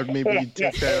thought maybe you'd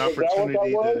take that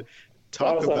opportunity to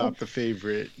talk about The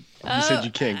Favorite. You said you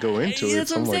can't go into it.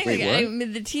 That's So what I'm I'm like, saying. wait,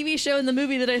 what? The TV show and the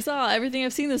movie that I saw, everything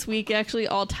I've seen this week actually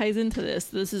all ties into this.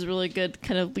 This is really good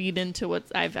kind of lead into what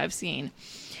I've seen.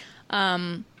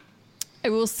 I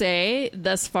will say,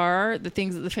 thus far, the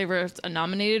things that The Favorite are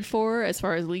nominated for, as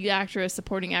far as lead actress,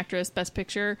 supporting actress, best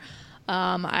picture,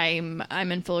 I'm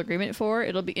in full agreement for.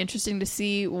 It'll be interesting to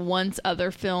see once other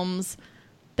films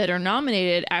that are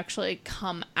nominated actually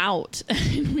come out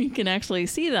and we can actually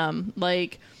see them.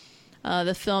 Like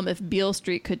the film If Beale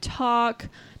Street Could Talk,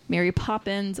 Mary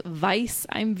Poppins, Vice.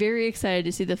 I'm very excited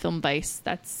to see the film Vice.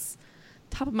 That's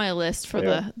top of my list for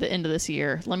the end of this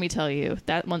year. Let me tell you,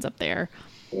 that one's up there.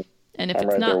 And if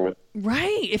it's not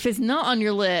if it's not on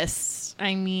your list,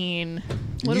 I mean,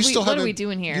 what are we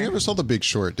doing here? You never saw The Big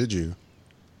Short, did you?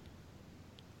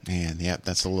 Man, yep,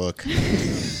 that's the look.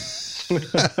 That's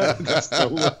the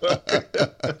look.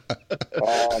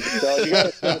 So you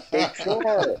got to Big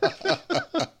Short.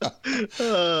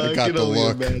 I got the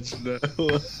look. Imagine that.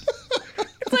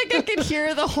 It's like I could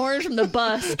hear the horn from the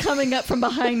bus coming up from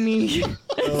behind me as it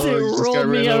just rolled got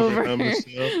me ran over. on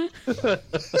myself.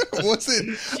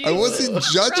 I wasn't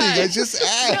judging. I just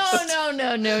asked.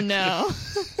 No.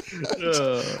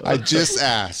 I just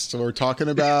asked. We're talking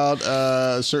about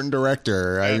a certain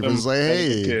director. I was like,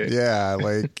 hey, yeah,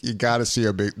 like you got to see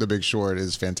The Big Short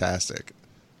is fantastic.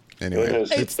 Anyway,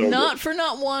 It's so not good. For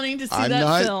not wanting to see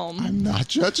that film. I'm not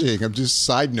judging. I'm just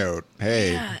side note.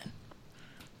 Hey,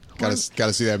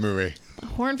 gotta see that movie. The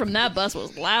horn from that bus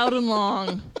was loud and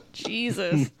long.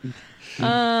 Jesus.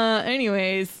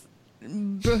 Anyways,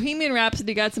 Bohemian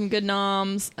Rhapsody got some good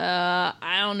noms.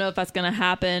 I don't know if that's going to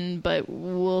happen, but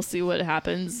we'll see what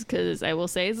happens, because I will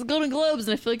say it's the Golden Globes,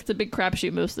 and I feel like it's a big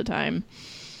crapshoot most of the time.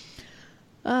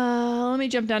 Let me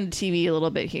jump down to TV a little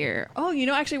bit here. Oh,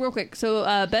 actually, real quick. So,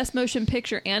 Best Motion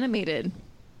Picture Animated.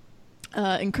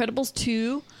 Incredibles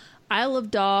 2, Isle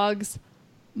of Dogs,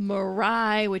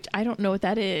 Mirai, which I don't know what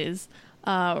that is,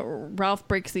 Ralph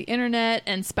Breaks the Internet,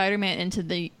 and Spider-Man Into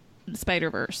the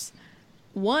Spider-Verse.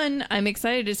 One, I'm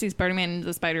excited to see Spider-Man Into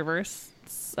the Spider-Verse.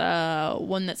 It's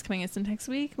one that's coming out next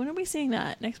week. When are we seeing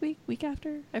that? Next week? Week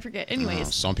after? I forget.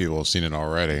 Anyways. Some people have seen it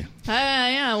already.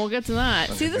 Yeah, we'll get to that.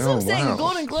 See, this is what I'm saying. The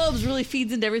Golden Globes really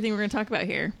feeds into everything we're going to talk about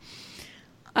here.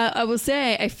 I will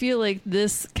say, I feel like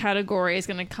this category is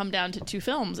going to come down to two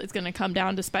films. It's going to come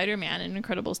down to Spider-Man and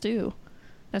Incredibles 2.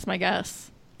 That's my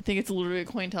guess. I think it's literally a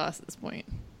coin toss at this point.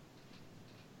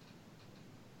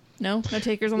 No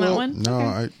takers on that one. No,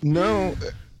 okay. No,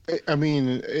 I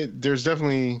mean, there's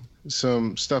definitely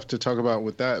some stuff to talk about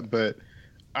with that, but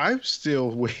I'm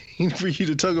still waiting for you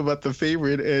to talk about The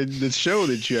Favorite and the show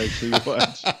that you actually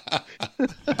watched.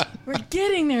 We're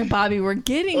getting there, Bobby. We're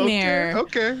getting there.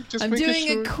 Okay, I'm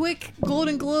doing a quick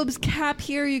Golden Globes cap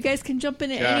here. You guys can jump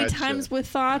in at any times with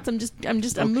thoughts. I'm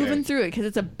moving through it because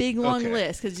it's a big long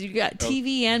list, because you got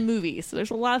TV and movies, so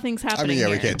there's a lot of things happening. I mean, here.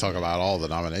 we can't talk about all the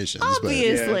nominations.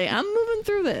 Obviously, I'm moving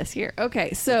through this here.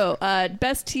 Okay, so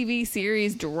best TV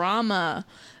series drama.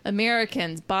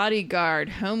 Americans, Bodyguard,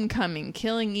 Homecoming,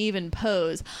 Killing Eve, and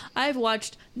Pose. I've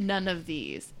watched none of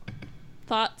these.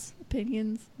 Thoughts?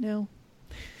 Opinions? No?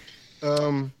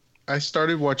 I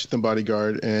started watching The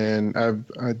Bodyguard, and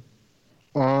I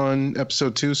on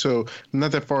episode 2, so I'm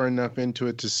not that far enough into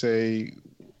it to say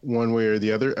one way or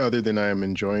the other than I am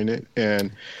enjoying it.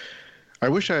 And I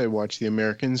wish I had watched The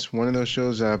Americans. One of those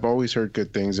shows I've always heard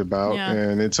good things about, Yeah.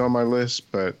 and it's on my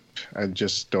list, but I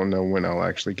just don't know when I'll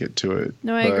actually get to it.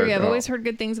 No, I agree. I've always heard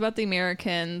good things about The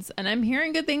Americans, and I'm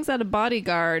hearing good things out of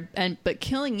Bodyguard. But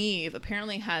Killing Eve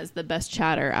apparently has the best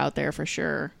chatter out there for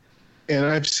sure. And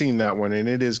I've seen that one, and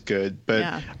it is good. But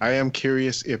Yeah. I am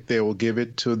curious if they will give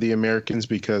it to The Americans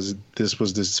because this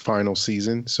was this final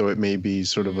season, so it may be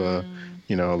sort of a,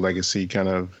 legacy kind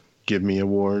of give me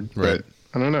award. Right. But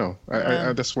I don't know.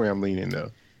 I that's the way I'm leaning,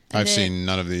 though. I've seen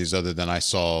none of these other than I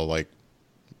saw like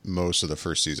most of the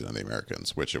first season of The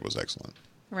Americans, which it was excellent.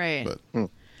 Right. But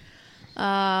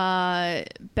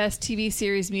Best TV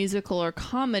series, musical, or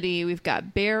comedy, we've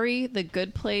got Barry, The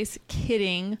Good Place,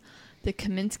 Kidding, The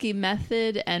Kaminsky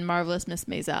Method, and Marvelous Miss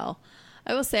Maisel.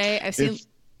 I will say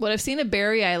what I've seen of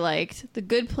Barry I liked. The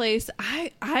Good Place,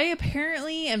 I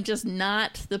apparently am just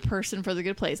not the person for The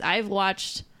Good Place. I've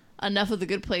watched enough of The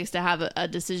Good Place to have a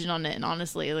decision on it, and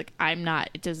honestly, like, I'm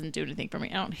not, it doesn't do anything for me.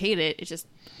 I don't hate it, it's just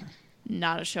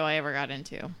not a show I ever got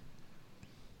into.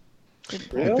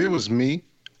 If it was me,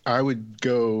 I would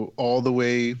go all the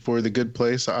way for The Good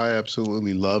Place. I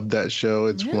absolutely loved that show.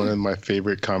 It's one of my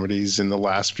favorite comedies in the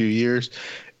last few years.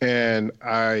 And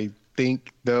I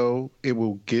think, though, it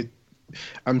will get...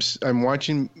 I'm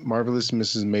watching Marvelous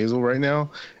Mrs. Maisel right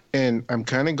now, and I'm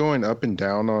kind of going up and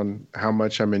down on how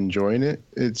much I'm enjoying it.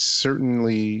 It's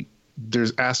certainly...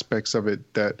 There's aspects of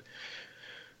it that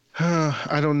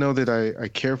I don't know that I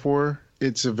care for.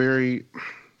 It's a very...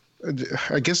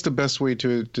 I guess the best way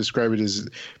to describe it is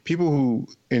people who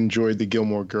enjoyed the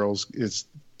Gilmore Girls, it's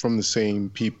from the same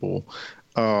people.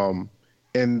 And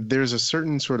there's a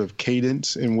certain sort of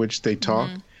cadence in which they talk.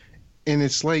 Mm-hmm. And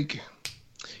it's like,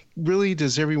 really,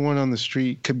 does everyone on the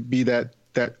street could be that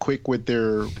quick with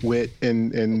their wit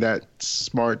and that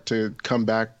smart to come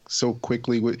back so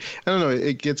quickly? I don't know.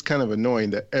 It gets kind of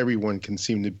annoying that everyone can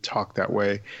seem to talk that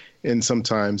way. And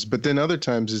sometimes, but then other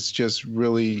times it's just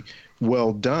really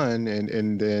well done,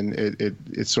 and then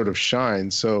it sort of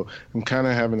shines. So I'm kind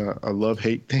of having a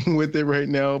love-hate thing with it right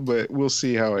now, but we'll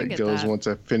see how it goes once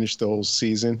I finish the whole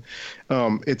season.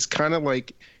 It's kind of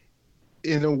like,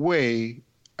 in a way,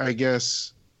 I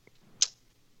guess,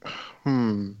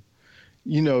 David,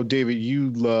 you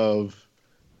love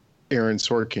Aaron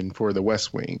Sorkin for The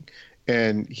West Wing.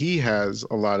 And he has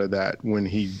a lot of that when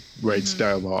he writes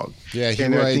dialogue. Yeah, I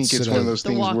think it's one of those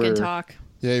things walk where and talk.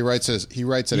 Yeah, he writes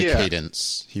at a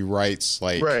cadence. He writes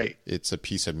like it's a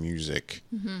piece of music.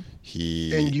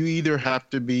 Mm-hmm. And you either have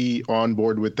to be on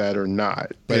board with that or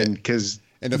not. And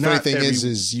the funny thing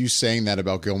is you saying that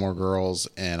about Gilmore Girls,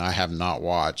 and I have not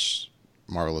watched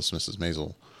Marvelous Mrs.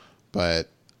 Maisel, but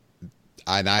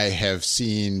I have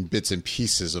seen bits and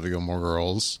pieces of Gilmore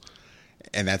Girls.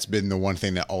 And that's been the one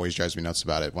thing that always drives me nuts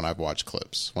about it when I've watched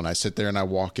clips. When I sit there and I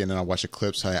walk in and I watch the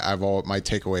clips, my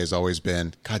takeaway has always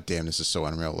been, God damn, this is so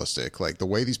unrealistic. Like, the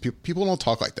way these people don't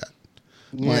talk like that.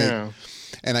 Yeah.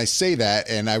 And I say that,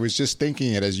 and I was just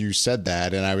thinking it as you said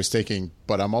that, and I was thinking,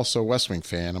 but I'm also a West Wing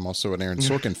fan. I'm also an Aaron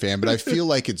Sorkin fan, but I feel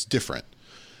like it's different.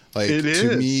 Like, it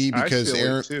to is. me, because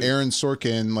Aaron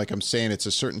Sorkin, like I'm saying, it's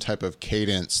a certain type of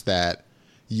cadence that,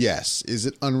 yes, is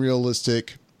it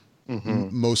unrealistic? Mm-hmm.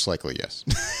 Most likely, yes.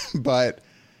 But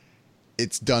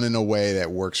it's done in a way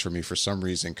that works for me for some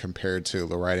reason compared to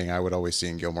the writing I would always see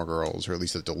in Gilmore Girls, or at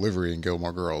least the delivery in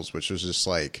Gilmore Girls, which was just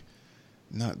like,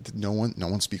 no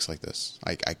one speaks like this.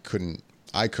 I couldn't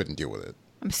deal with it.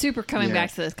 I'm super coming back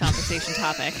to this conversation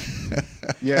topic.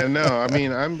 Yeah, no, I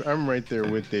mean, I'm right there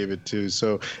with David too.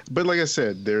 So, but like I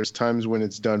said, there's times when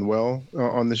it's done well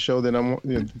on the show that I'm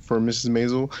for Mrs.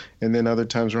 Maisel, and then other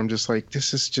times where I'm just like,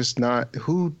 this is just not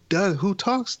who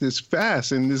talks this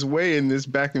fast in this way and this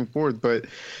back and forth. But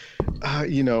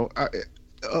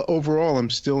overall, I'm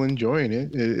still enjoying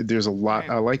it. There's a lot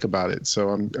I like about it, so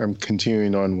I'm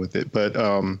continuing on with it. But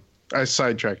I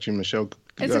sidetracked you, Michelle.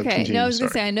 It's okay. Continue. No, I was going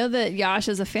to say, I know that Yash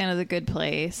is a fan of The Good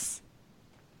Place.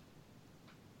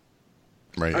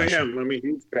 Right. I am. I'm a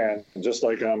huge fan. Just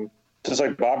like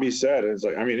Bobby said, it's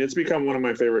like, I mean, it's become one of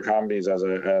my favorite comedies as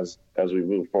we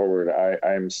move forward.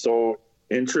 I am so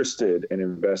interested and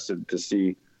invested to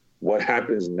see what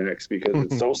happens next because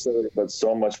it's so silly but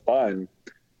so much fun.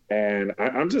 And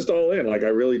I'm just all in. Like, I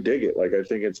really dig it. Like, I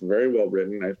think it's very well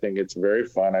written. I think it's very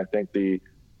fun. I think the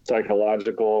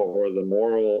psychological or the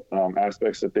moral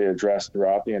aspects that they address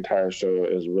throughout the entire show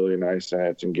is really nice, and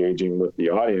it's engaging with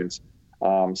the audience.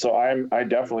 So I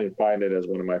definitely find it as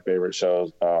one of my favorite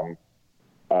shows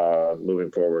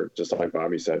moving forward, just like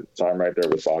Bobby said. So I'm right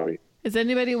there with Bobby. Has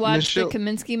anybody watched The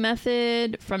Kaminsky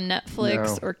Method from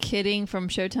Netflix or Kidding from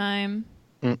Showtime?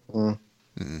 Mm-mm.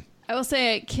 I I will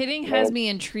say, Kidding has me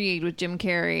intrigued with Jim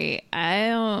Carrey.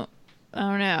 I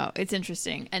don't know. It's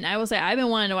interesting. And I will say, I've been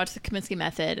wanting to watch The Kaminsky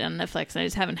Method on Netflix, and I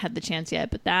just haven't had the chance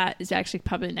yet. But that is actually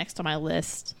probably next on my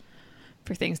list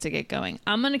for things to get going.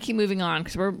 I'm going to keep moving on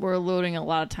because we're loading a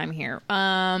lot of time here.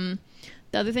 The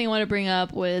other thing I want to bring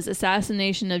up was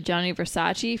Assassination of Gianni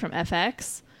Versace from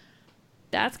FX.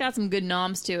 That's got some good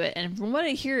noms to it. And from what I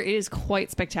hear, it is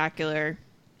quite spectacular.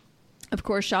 Of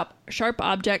course, Sharp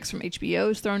Objects from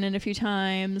HBO is thrown in a few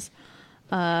times.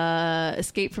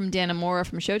 Escape from Dannemora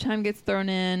from Showtime gets thrown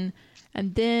in.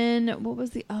 And then, what was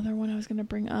the other one I was going to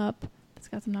bring up? It's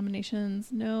got some nominations.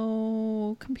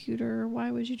 No, computer,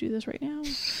 why would you do this right now?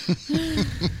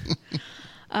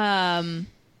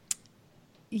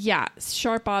 Yeah,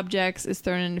 Sharp Objects is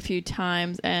thrown in a few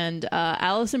times, and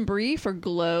Alison Brie for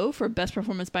Glow for Best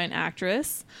Performance by an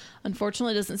Actress.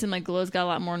 Unfortunately, it doesn't seem like Glow's got a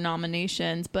lot more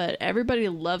nominations, but everybody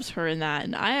loves her in that,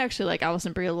 and I actually like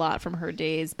Alison Brie a lot from her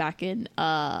days back in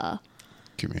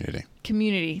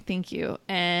Community, thank you.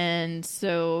 And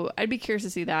so I'd be curious to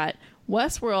see that.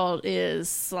 Westworld is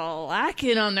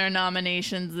slacking on their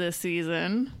nominations this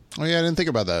season. Oh, yeah, I didn't think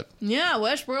about that. Yeah,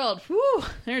 Westworld. Whew,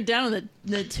 they're down in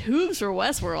the tubes for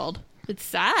Westworld. It's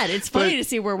sad. It's funny to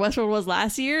see where Westworld was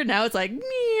last year. Now it's like,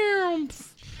 meow.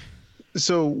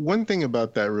 So one thing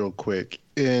about that real quick,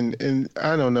 and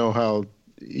I don't know how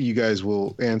you guys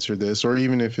will answer this, or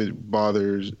even if it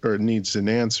bothers or needs an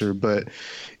answer, but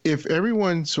if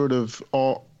everyone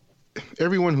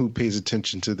everyone who pays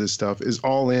attention to this stuff is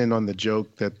all in on the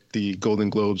joke that the Golden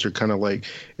Globes are kind of like,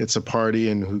 it's a party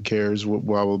and who cares, blah,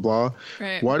 blah, blah.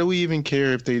 Right. Why do we even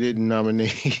care if they didn't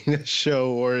nominate a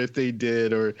show, or if they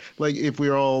did, or like if we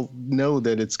all know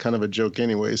that it's kind of a joke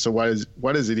anyway? So why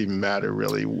does it even matter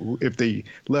really? If they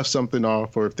left something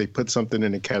off, or if they put something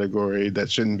in a category that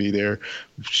shouldn't be there,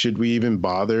 should we even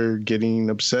bother getting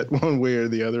upset one way or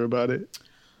the other about it?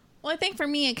 Well, I think for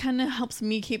me, it kind of helps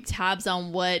me keep tabs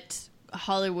on what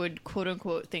Hollywood, quote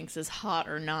unquote, thinks is hot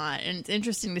or not. And it's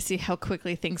interesting to see how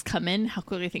quickly things come in, how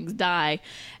quickly things die,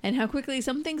 and how quickly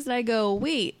some things that I go,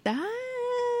 wait,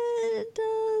 that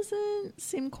doesn't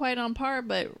seem quite on par,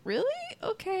 but really?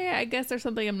 Okay, I guess there's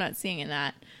something I'm not seeing in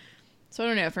that. So I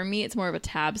don't know. For me, it's more of a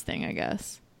tabs thing, I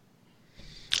guess.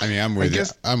 I mean, I'm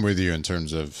with you in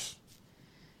terms of,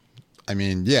 I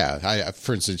mean, yeah.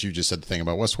 For instance, you just said the thing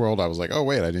about Westworld. I was like, oh,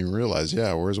 wait, I didn't even realize.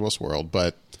 Yeah, where's Westworld?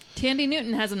 But Tandy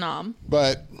Newton has a nom.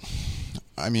 But,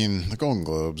 I mean, the Golden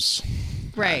Globes.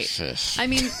 Right. I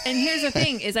mean, and here's the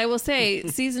thing, is I will say,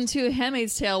 season 2 of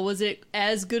Handmaid's Tale, was it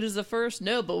as good as the first?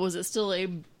 No, but was it still a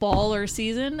baller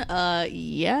season?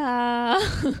 Yeah.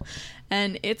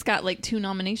 And it's got like 2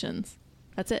 nominations.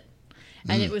 That's it.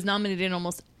 And it was nominated in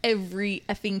almost every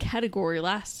effing category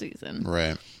last season.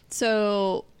 Right.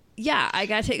 So, yeah, I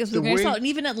gotta take this with a grain of salt. And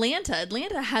even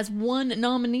Atlanta has 1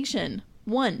 nomination.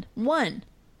 One.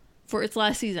 For its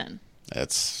last season.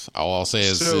 That's all I'll say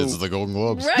is it's the Golden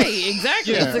Globes. Right,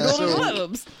 exactly. Yeah, it's the Golden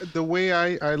Globes. The way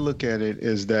I look at it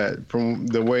is that, from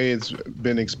the way it's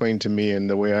been explained to me and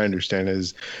the way I understand it,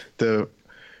 is the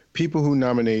people who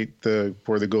nominate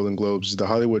for the Golden Globes is the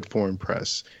Hollywood Foreign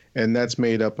Press. And that's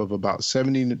made up of about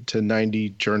 70 to 90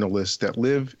 journalists that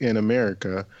live in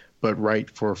America but write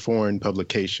for foreign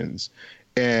publications.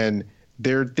 And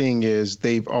their thing is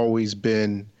they've always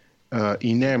been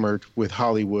enamored with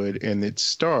Hollywood and its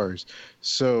stars.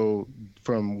 So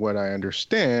from what I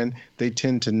understand, they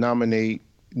tend to nominate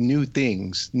new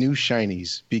things, new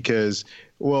shinies, because,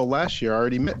 well, last year I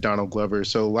already met Donald Glover,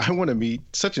 so I want to meet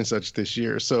such and such this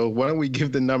year. So why don't we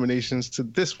give the nominations to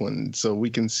this one so we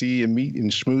can see and meet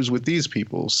and schmooze with these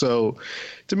people? So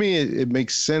to me, it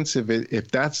makes sense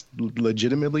if that's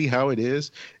legitimately how it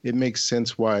is. It makes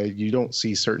sense why you don't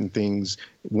see certain things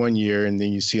one year and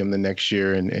then you see them the next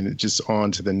year and it just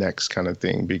on to the next kind of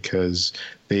thing, because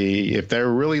if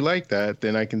they're really like that,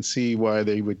 then I can see why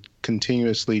they would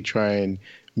continuously try and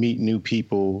meet new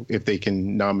people if they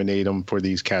can nominate them for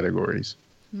these categories.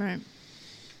 Right.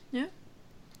 Yeah.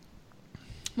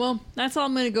 Well, that's all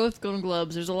I'm going to go with Golden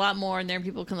Globes. There's a lot more in there.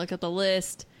 People can look at the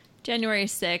list. January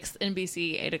 6th,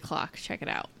 NBC, 8 o'clock. Check it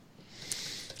out.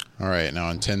 All right. Now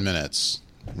in 10 minutes,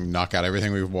 knock out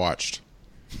everything we've watched.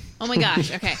 Oh, my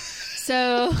gosh. Okay.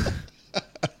 So,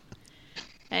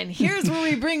 and here's where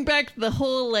we bring back the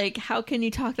whole, like, how can you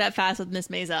talk that fast with Miss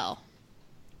Maisel?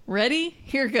 Ready?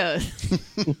 Here goes.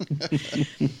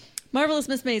 Marvelous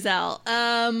Miss Maisel.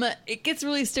 It gets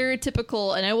really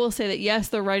stereotypical, and I will say that, yes,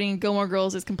 the writing Gilmore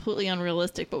Girls is completely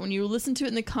unrealistic, but when you listen to it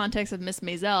in the context of Miss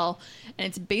Maisel, and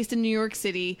it's based in New York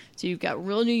City, so you've got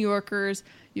real New Yorkers,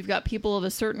 you've got people of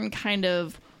a certain kind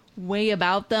of way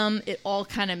about them, it all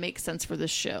kind of makes sense for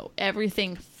this show.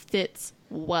 Everything fits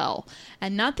well.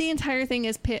 And not the entire thing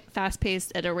is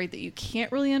fast-paced at a rate that you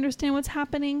can't really understand what's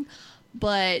happening.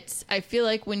 But I feel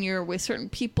like when you're with certain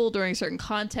people during certain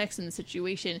contexts and the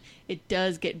situation, it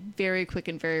does get very quick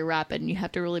and very rapid, and you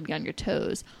have to really be on your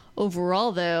toes.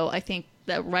 Overall, though, I think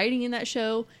that writing in that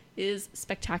show is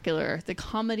spectacular. The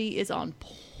comedy is on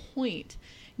point.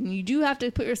 And you do have to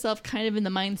put yourself kind of in the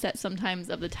mindset sometimes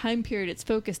of the time period it's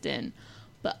focused in.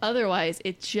 But otherwise,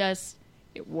 it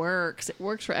works. It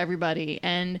works for everybody.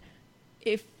 And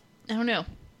I don't know.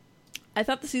 I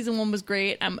thought the season 1 was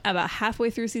great. I'm about halfway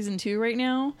through season 2 right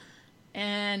now,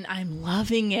 and I'm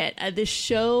loving it. This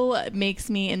show makes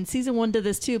me, and season 1 did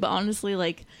this too, but honestly,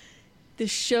 like, the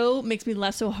show makes me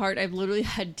laugh so hard. I've literally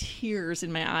had tears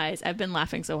in my eyes. I've been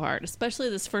laughing so hard, especially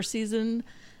this first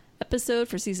episode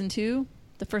for season 2.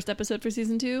 The first episode for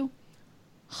season 2.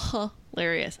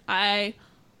 Hilarious. I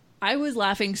was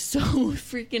laughing so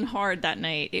freaking hard that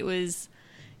night. It's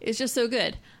just so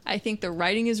good. I think the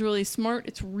writing is really smart.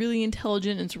 It's really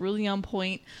intelligent. It's really on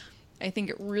point. I think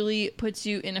it really puts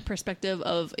you in a perspective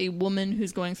of a woman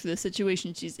who's going through the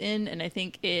situation she's in, and I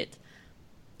think it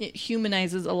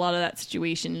humanizes a lot of that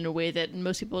situation in a way that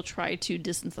most people try to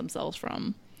distance themselves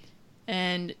from.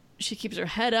 And she keeps her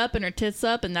head up and her tits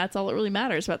up, and that's all that really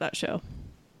matters about that show.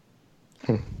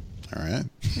 All right.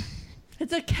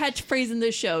 It's a catchphrase in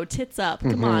this show. Tits up.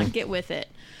 Come on, get with it.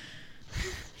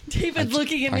 David's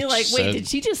looking at me like, wait, did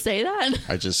she just say that?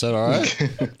 I just said, all right.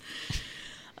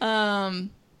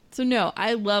 So no,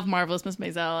 I love Marvelous Miss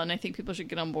Maisel, and I think people should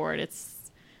get on board. It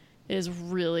is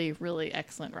really, really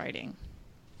excellent writing.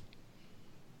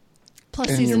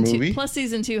 Plus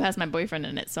season 2 has my boyfriend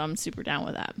in it, so I'm super down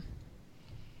with that.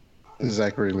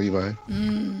 Zachary Levi.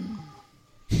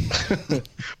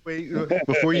 Wait,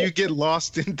 before you get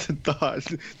lost into thought,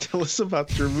 tell us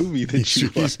about your movie that you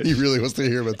watched. He really wants to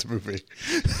hear about the movie.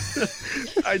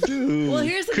 I do. Well,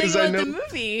 here's the thing about the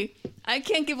movie. I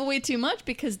can't give away too much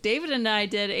because David and I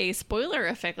did a spoiler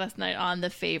effect last night on The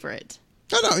Favorite.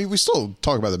 No, we still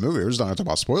talk about the movie. We're just not going to talk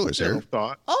about spoilers here.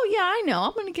 Thought. Oh, yeah, I know.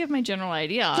 I'm going to give my general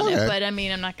idea on it, but I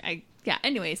mean, I'm not...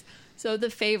 anyways. So, The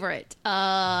Favorite.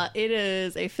 It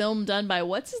is a film done by...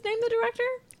 What's his name, the director?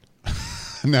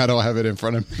 Now I don't have it in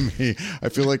front of me. I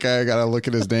feel like I gotta look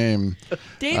at his name.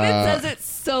 David says it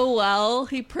so well.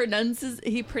 He pronounces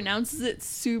it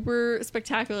super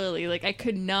spectacularly. Like I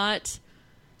couldn't do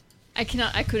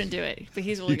it. But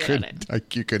he's really good at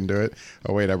it. You couldn't do it.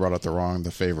 Oh wait, I brought up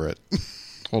The Favorite.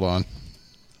 Hold on.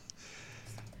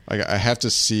 I have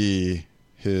to see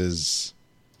his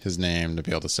name to be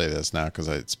able to say this now because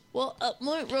it's real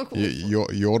quick.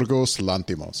 Yorgos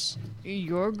Lanthimos.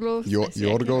 Yorgos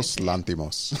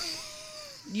Lanthimos.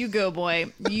 You go,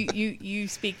 boy. You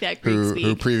speak that Greek speak.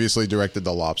 Who previously directed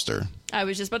The Lobster. I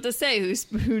was just about to say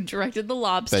who directed The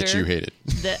Lobster. That you hated.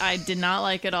 That I did not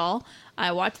like at all.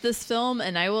 I watched this film,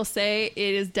 and I will say it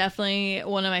is definitely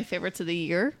one of my favorites of the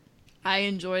year. I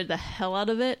enjoyed the hell out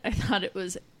of it. I thought it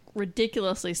was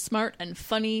ridiculously smart and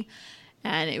funny,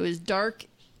 and it was dark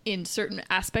in certain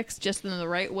aspects, just in the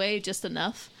right way, just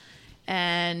enough.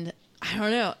 And I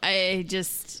don't know. I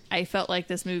felt like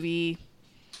this movie,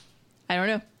 I don't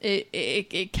know.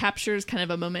 It captures kind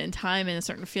of a moment in time and a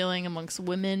certain feeling amongst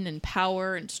women and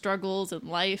power and struggles and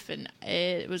life. And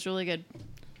it was really good.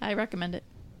 I recommend it.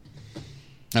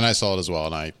 And I saw it as well.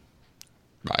 And I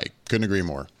couldn't agree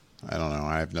more. I don't know.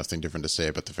 I have nothing different to say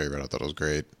about The Favorite. I thought it was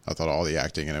great. I thought all the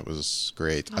acting in it was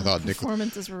great. I thought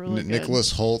performances were really good.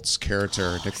 Nicholas Holt's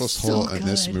character, Nicholas Hoult in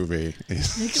this movie,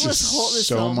 is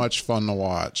so much fun to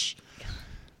watch.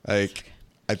 Like,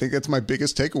 I think that's my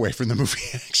biggest takeaway from the movie.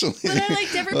 Actually, but I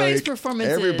liked everybody's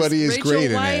performances. Everybody is Rachel great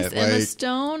Weisz, in it. Emma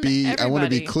Stone. I want to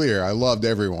be clear. I loved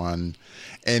everyone,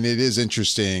 and it is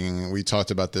interesting. We talked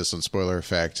about this on Spoiler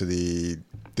Effect.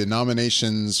 The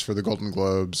nominations for the Golden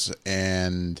Globes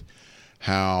and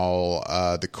how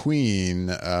the Queen,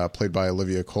 played by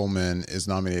Olivia Colman, is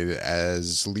nominated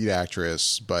as lead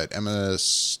actress, but Emma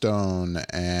Stone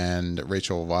and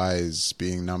Rachel Weisz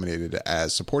being nominated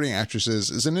as supporting actresses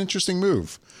is an interesting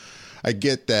move. I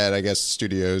get that. I guess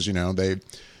studios,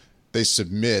 they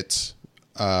submit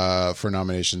for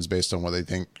nominations based on what they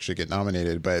think should get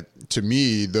nominated. But to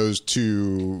me, those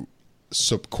two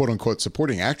quote unquote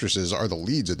supporting actresses are the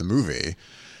leads of the movie.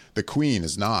 The Queen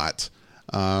is not,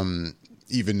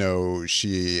 even though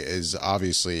she is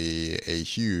obviously a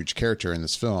huge character in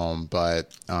this film.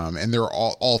 But and they're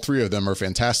all three of them are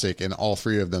fantastic, and all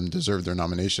three of them deserve their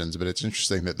nominations. But it's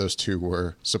interesting that those two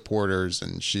were supporters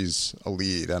and she's a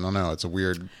lead. I don't know. It's a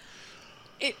weird.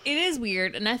 It is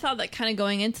weird, and I thought that kind of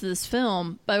going into this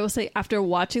film. But I will say, after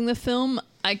watching the film,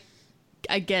 I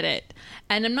get it.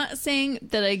 And I'm not saying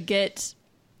that I get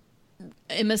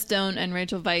Emma Stone and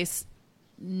Rachel Weisz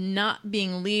not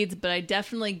being leads, but I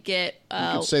definitely get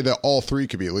You could say that all three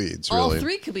could be leads, really. all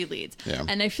three could be leads. Yeah.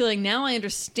 And I feel like now I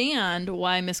understand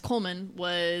why Miss Coleman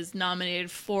was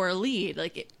nominated for a lead.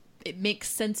 Like it makes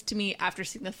sense to me after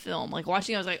seeing the film. Like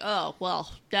watching it, I was like, oh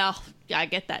well, now yeah, I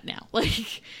get that now.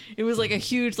 Like it was like a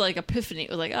huge like epiphany. It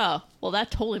was like, oh well,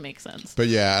 that totally makes sense. But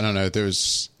yeah, I don't know.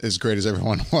 There's as great as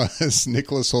everyone was.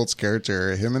 Nicholas Holt's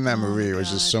character, him in that movie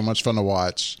was just so much fun to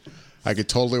watch. I could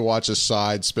totally watch a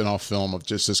side spin-off film of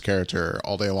just this character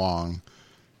all day long.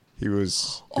 He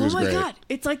was Oh my great. god,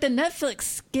 it's like the Netflix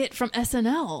skit from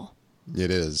SNL. It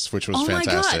is, which was Oh my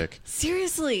god, fantastic.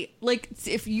 seriously! Like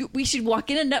we should walk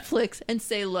into Netflix and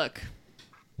say, look,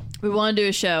 we want to do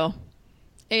a show,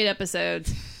 8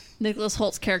 episodes. Nicholas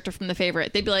Holt's character from The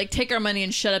Favorite. They'd be like, take our money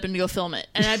and shut up and go film it.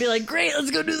 And I'd be like, great, let's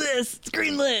go do this. It's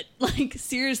greenlit. Like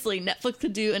seriously, Netflix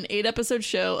could do an 8-episode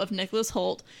show of Nicholas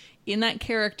Holt in that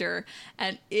character,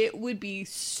 and it would be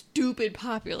stupid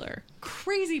popular,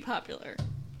 crazy popular.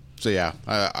 So yeah,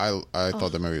 I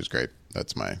thought the movie was great.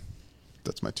 That's my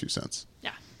 2 cents.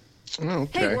 Yeah.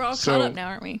 Okay. Hey, we're all caught up now,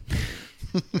 aren't we?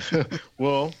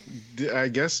 Well, I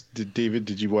guess, David,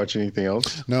 did you watch anything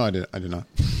else? No, I did not.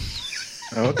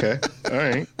 Okay. All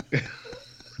right.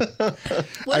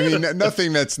 I mean,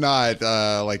 nothing that's not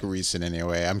like recent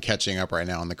anyway. I'm catching up right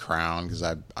on The Crown because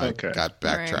I got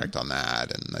backtracked on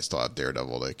that, and I still have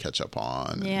Daredevil to catch up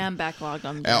on. Yeah, I'm backlogged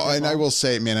on Daredevil. And I will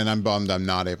say, man, and I'm bummed I'm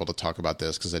not able to talk about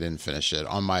this because I didn't finish it.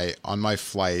 On my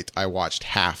flight, I watched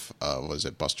half of, was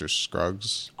it Buster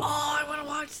Scruggs? Oh, I want to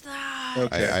watch that.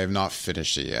 Okay. I have not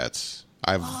finished it yet.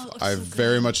 I've so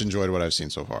very much enjoyed what I've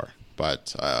seen so far,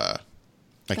 but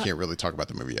I can't really talk about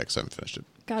the movie yet because I haven't finished it.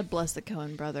 God bless the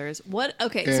Coen brothers. What?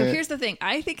 Okay, so here's the thing.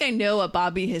 I think I know what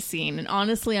Bobby has seen, and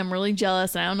honestly, I'm really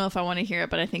jealous. And I don't know if I want to hear it,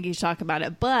 but I think he's talking about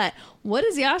it. But what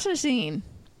has Yasha seen?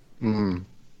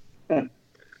 I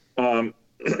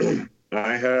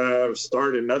have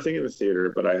started nothing in the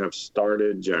theater, but I have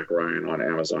started Jack Ryan on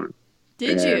Amazon.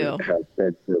 Did you? Have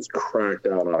been just cracked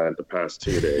out on it the past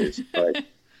 2 days. Like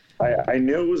I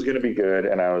knew it was going to be good,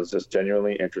 and I was just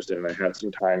genuinely interested. And I had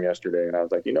some time yesterday, and I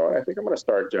was like, you know what? I think I'm going to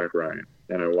start Jack Ryan.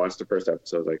 And I watched the first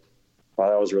episode. I was like, wow,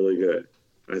 that was really good.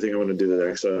 I think I'm going to do the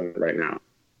next one right now.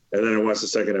 And then I watched the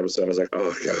second episode. I was like,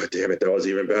 oh god damn it, that was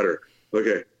even better.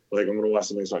 Okay, like I'm going to watch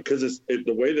the next one because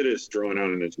the way that it's drawn out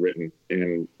and it's written,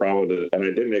 and probably, and I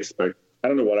didn't expect. I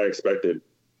don't know what I expected,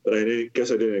 but I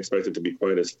guess I didn't expect it to be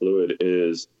quite as fluid.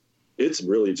 It's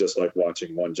really just like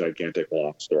watching one gigantic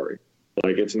long story.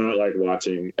 Like, it's not like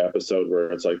watching episode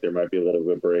where it's like there might be a little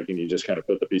bit of break and you just kind of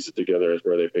put the pieces together as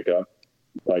where they pick up.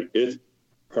 Like,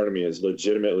 part of me is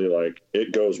legitimately like,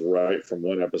 it goes right from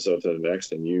one episode to the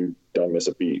next and you don't miss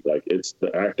a beat. Like,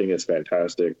 the acting is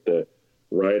fantastic. The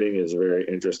writing is very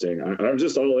interesting. I'm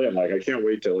just all in. Like, I can't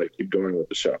wait to like keep going with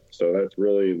the show. So that's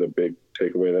really the big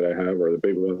takeaway that I have, or the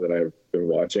big one that I've been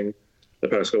watching the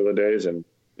past couple of days. And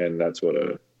that's what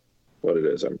it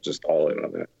is. I'm just all in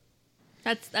on that.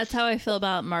 That's how I feel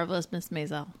about Marvelous Miss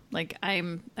Maisel. Like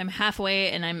I'm halfway,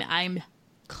 and I'm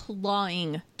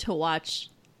clawing to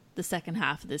watch the second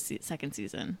half of this second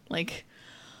season. Like,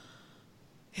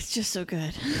 it's just so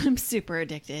good. I'm super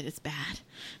addicted. It's bad.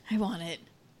 I want it.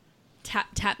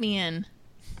 Tap me in.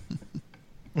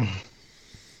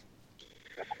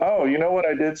 Oh, you know what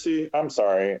I did see? I'm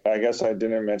sorry. I guess I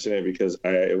didn't mention it because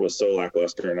it was so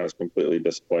lackluster and I was completely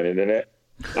disappointed in it.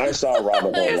 I saw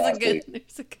Robin Hood last week.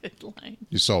 There's a good line.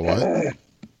 You saw what?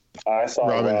 I saw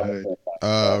Robin Robin Hood.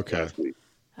 Hood. Okay. Last week.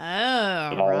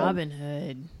 Oh, Robin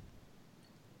Hood.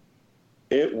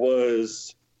 It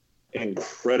was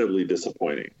incredibly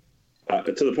disappointing.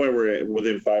 To the point where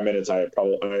within 5 minutes, I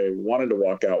wanted to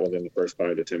walk out within the first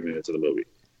 5 to 10 minutes of the movie.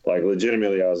 Like,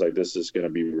 legitimately, I was like, this is going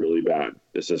to be really bad.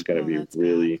 This is going to be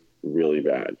really, really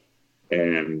bad.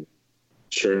 And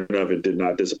sure enough, it did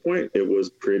not disappoint. It was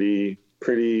pretty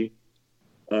it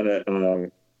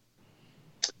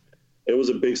was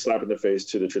a big slap in the face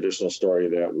to the traditional story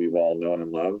that we've all known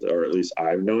and loved, or at least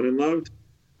I've known and loved,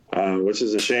 which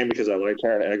is a shame because I like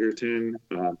Taron Egerton.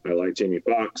 I like Jamie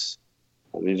Foxx.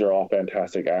 These are all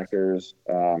fantastic actors,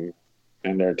 and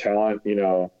their talent,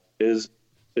 is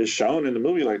shown in the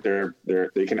movie. Like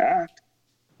they can act.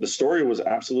 The story was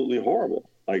absolutely horrible.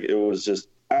 Like, it was just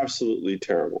absolutely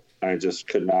terrible. I just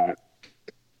could not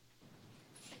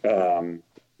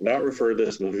refer to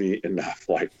this movie enough.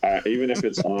 Like, even if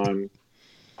it's on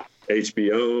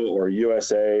HBO or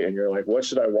USA and you're like, what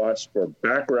should I watch for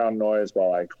background noise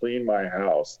while I clean my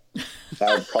house?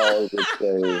 I'd probably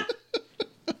say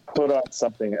put on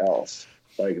something else.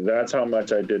 Like, that's how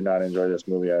much I did not enjoy this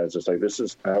movie. I was just like,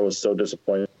 I was so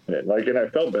disappointed. Like, and I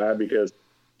felt bad because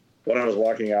when I was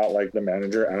walking out, like the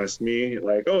manager asked me,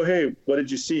 like, "Oh, hey, what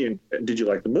did you see? And did you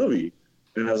like the movie?"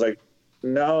 And I was like,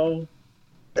 "No."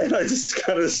 And I just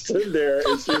kind of stood there,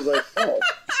 and she was like, "Oh."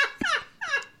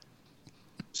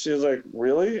 She was like,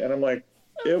 "Really?" And I'm like,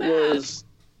 "It was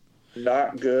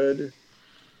not good."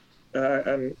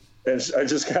 And I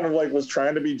just kind of like was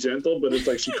trying to be gentle, but it's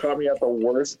like she caught me at the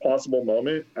worst possible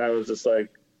moment. I was just like,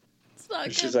 It's not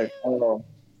good. she's like, "Oh,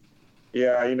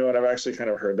 yeah, you know what? I've actually kind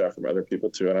of heard that from other people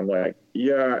too." And I'm like,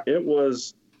 "Yeah, it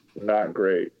was not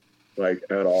great, like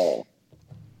at all."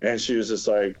 And she was just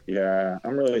like, "Yeah,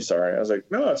 I'm really sorry." I was like,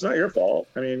 "No, it's not your fault.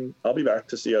 I mean, I'll be back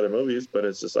to see other movies, but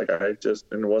it's just like and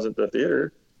it wasn't the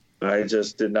theater. I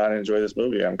just did not enjoy this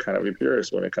movie. I'm kind of a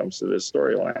purist when it comes to this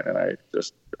storyline, and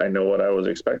I know what I was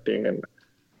expecting, and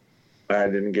I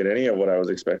didn't get any of what I was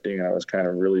expecting, and I was kind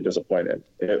of really disappointed."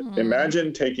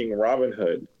 Imagine taking Robin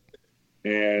Hood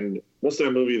and what's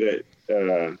that movie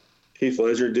that Heath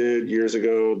Ledger did years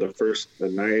ago, the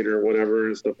night or whatever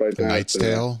and stuff like that. Knight's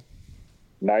Tale.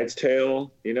 Knight's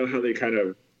Tale. You know how they kind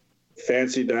of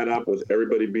fancied that up with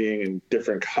everybody being in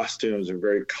different costumes and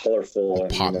very colorful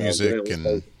and pop music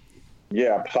and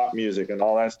pop music and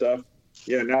all that stuff.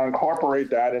 Yeah, now incorporate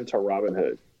that into Robin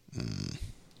Hood.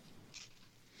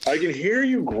 I can hear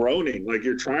you groaning, like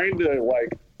you're trying to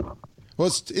like. Well,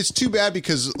 it's too bad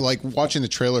because like watching the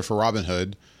trailer for Robin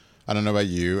Hood, I don't know about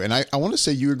you, and I want to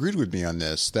say you agreed with me on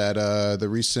this, that the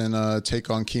recent take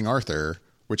on King Arthur,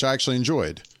 which I actually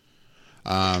enjoyed.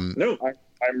 No,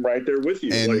 I'm right there with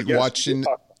you. And like, yes,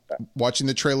 watching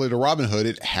the trailer to Robin Hood,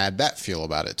 it had that feel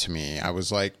about it to me. I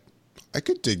was like, I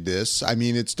could dig this. I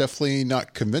mean, it's definitely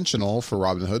not conventional for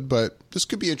Robin Hood, but this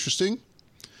could be interesting.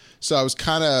 So I was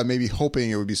kind of maybe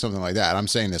hoping it would be something like that. I'm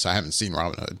saying this, I haven't seen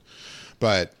Robin Hood,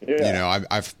 but you know,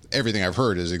 I've everything I've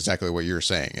heard is exactly what you're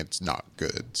saying. It's not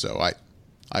good. So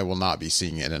I will not be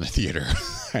seeing it in a theater.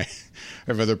 I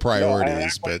have other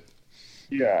priorities, but.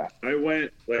 Yeah, I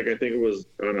went, like, I think it was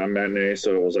on a matinee,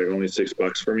 so it was like only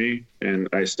 $6 for me, and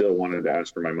I still wanted to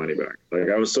ask for my money back. Like,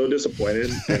 I was so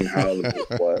disappointed in how the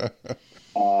movie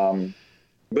was.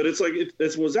 But it's like,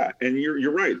 this was that. And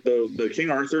you're right. The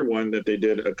King Arthur one that they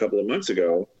did a couple of months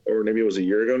ago, or maybe it was a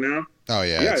year ago now. Oh,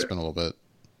 yeah, it's been a little bit.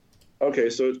 Okay,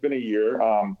 so it's been a year.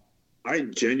 I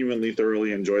genuinely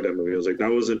thoroughly enjoyed that movie. I was like,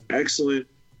 that was an excellent,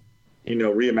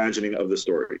 reimagining of the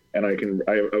story. And I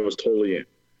was totally in.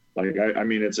 Like, I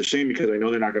mean, it's a shame because I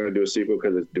know they're not going to do a sequel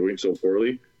because it's doing so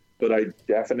poorly. But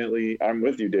I'm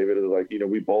with you, David. Like,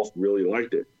 we both really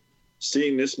liked it.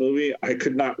 Seeing this movie, I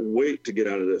could not wait to get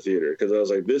out of the theater because I was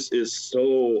like, this is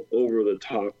so over the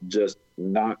top, just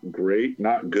not great,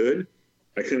 not good.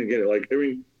 I couldn't get it. Like, I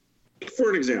mean, for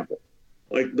an example,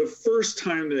 like the first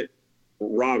time that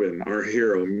Robin, our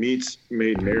hero, meets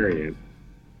Maid Marian,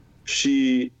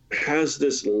 she has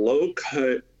this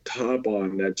low-cut top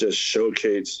on that just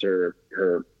showcased her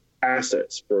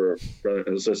assets for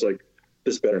it's just like,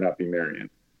 this better not be Marian.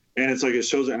 And it's like, it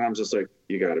shows it, and I'm just like,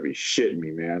 you got to be shitting me,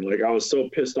 man. Like, I was so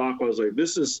pissed off. I was like,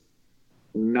 this is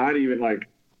not even like,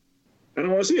 I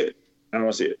don't want to see it. I don't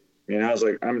want to see it. I was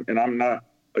like, I'm not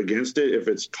against it if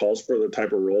it calls for the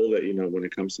type of role that, when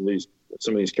it comes to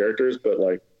some of these characters. But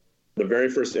like, the very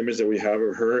first image that we have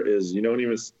of her is you don't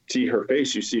even see her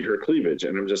face, you see her cleavage.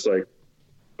 And I'm just like,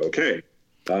 okay.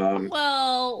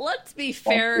 Well, let's be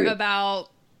fair about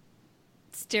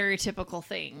stereotypical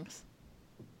things.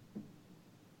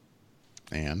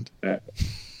 And I'm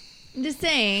just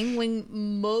saying, when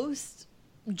most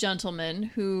gentlemen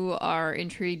who are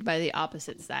intrigued by the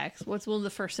opposite sex, what's one of the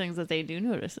first things that they do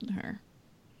notice in her?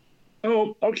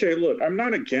 Oh, okay. Look, I'm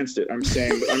not against it. I'm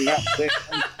saying, but I'm not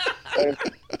saying.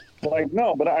 Like,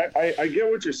 no, but I get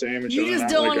what you're saying, Michelle. You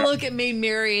just don't want to look at Maid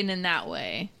Marian in that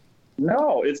way.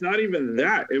 No, it's not even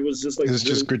that. It was just like, it's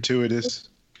just gratuitous.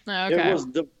 Okay. It was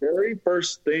the very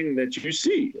first thing that you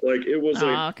see. Like, it was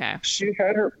she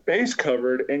had her face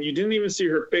covered, and you didn't even see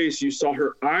her face. You saw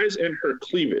her eyes and her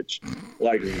cleavage.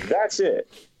 Like, that's it.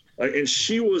 Like, and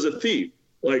she was a thief.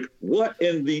 Like, what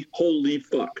in the holy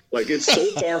fuck? Like, it's so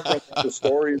far from what the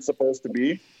story is supposed to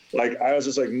be. Like, I was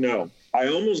just like, no. I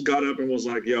almost got up and was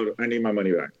like, yo, I need my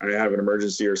money back. I have an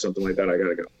emergency or something like that. I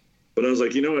gotta go. But I was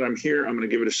like, you know what? I'm here. I'm gonna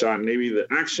give it a shot. Maybe the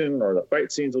action or the fight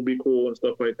scenes will be cool and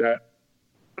stuff like that.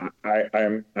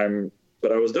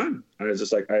 But I was done. I was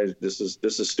just like, this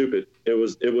is stupid. It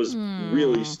was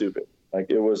really stupid. Like,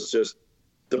 it was just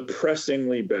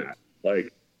depressingly bad.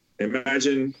 Like,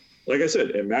 imagine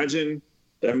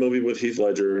that movie with Heath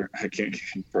Ledger. I can't,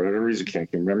 for whatever reason, can't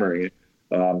keep remembering it.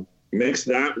 Mix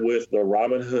that with the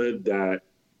Robin Hood that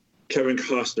Kevin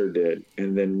Costner did,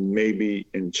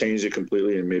 and change it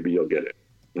completely, and maybe you'll get it.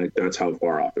 Like, that's how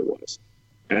far off it was.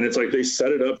 And it's like they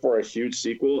set it up for a huge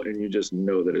sequel, and you just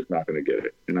know that it's not going to get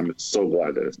it. And I'm so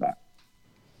glad that it's not.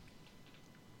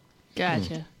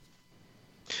 Gotcha.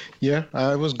 Yeah,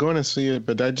 I was going to see it,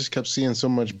 but I just kept seeing so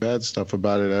much bad stuff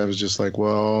about it. I was just like,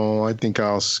 well, I think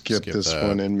I'll skip this that.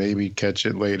 one and maybe catch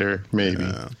it later. Maybe.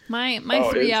 Yeah. My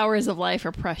 3 hours of life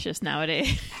are precious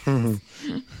nowadays. Oh,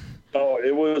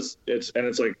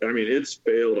 it's like, I mean, it's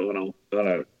failed on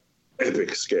a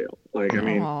epic scale. Like, I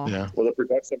mean, Yeah. with a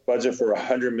production budget for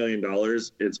 $100 million,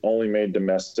 it's only made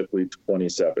domestically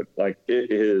 27. Like,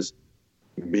 it is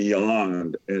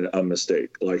beyond a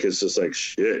mistake. Like, it's just like,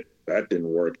 shit, that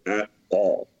didn't work at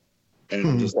all. And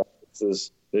I'm just like, it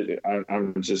was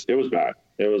bad.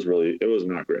 It was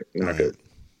not great. Not good.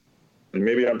 And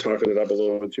maybe I'm talking it up a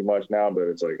little bit too much now, but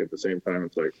it's like, at the same time,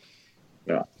 it's like,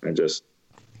 no,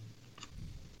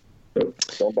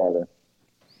 don't bother.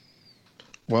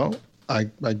 Well, I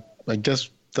guess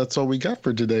that's all we got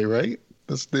for today, right?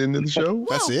 That's the end of the show.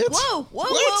 That's it? Whoa.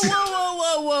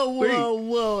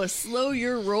 Slow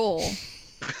your roll.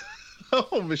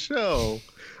 Oh, Michelle,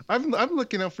 I'm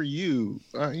looking out for you.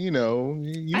 You know,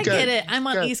 I get it. I'm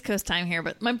on East Coast time here,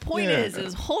 but my point Yeah.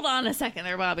 is hold on a second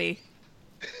there, Bobby.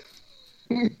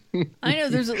 I know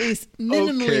there's at least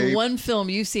minimally one film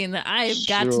you've seen that I've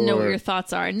got to know what your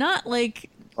thoughts are. Not like,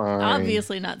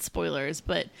 obviously not spoilers,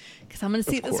 but because I'm going to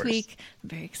see it this week. I'm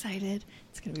very excited.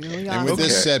 It's going to be really awesome. And with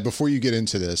this said, before you get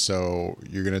into this, so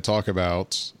you're going to talk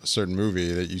about a certain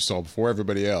movie that you saw before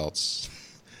everybody else.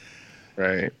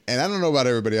 Right. And I don't know about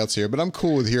everybody else here, but I'm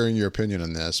cool with hearing your opinion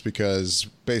on this because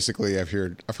basically I've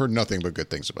heard nothing but good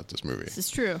things about this movie. This is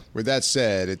true. With that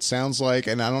said, it sounds like,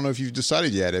 and I don't know if you've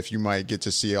decided yet, if you might get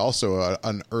to see also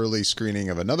an early screening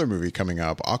of another movie coming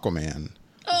up, Aquaman.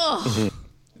 Oh.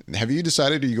 Have you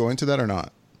decided, are you going to that or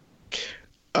not?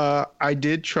 I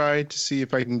did try to see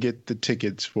if I can get the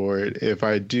tickets for it. If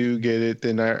I do get it,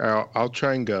 then I'll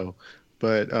try and go.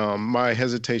 But my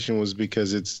hesitation was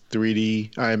because it's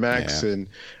 3D IMAX, and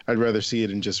I'd rather see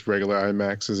it in just regular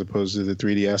IMAX as opposed to the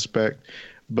 3D aspect.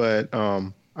 But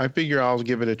I figure I'll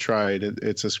give it a try.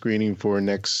 It's a screening for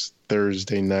next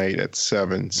Thursday night at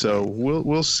 7, so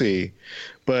we'll see.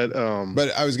 But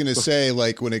I was gonna say,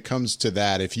 like, when it comes to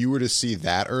that, if you were to see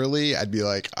that early, I'd be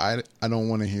like, I don't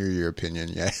want to hear your opinion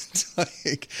yet.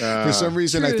 Like, for some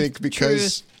reason, I think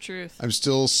because Truth. I'm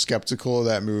still skeptical of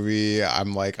that movie.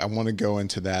 I'm like, I want to go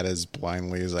into that as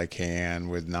blindly as I can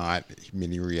with not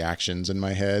many reactions in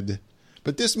my head.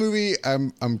 But this movie,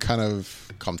 I'm kind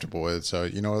of comfortable with. So,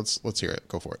 let's hear it.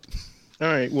 Go for it. All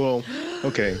right. Well,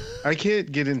 okay. I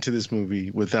can't get into this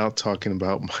movie without talking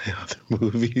about my other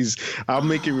movies. I'll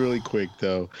make it really quick,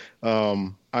 though.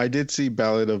 I did see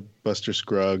Ballad of Buster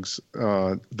Scruggs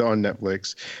on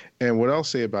Netflix. And what I'll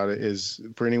say about it is,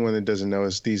 for anyone that doesn't know,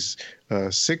 is these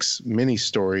 6 mini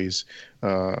stories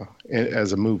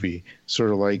as a movie, sort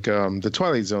of like The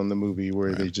Twilight Zone, the movie,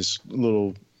 where they just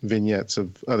little vignettes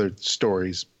of other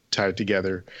stories tied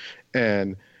together.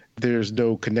 And there's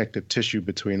no connective tissue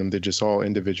between them. They're just all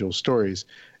individual stories.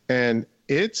 And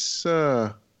it's,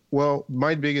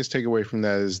 my biggest takeaway from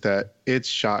that is that it's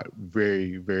shot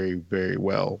very, very, very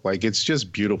well. Like, it's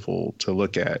just beautiful to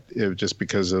look at, just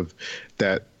because of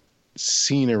that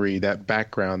scenery, that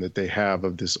background that they have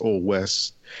of this Old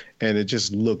West. And it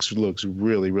just looks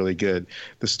really, really good.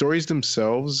 The stories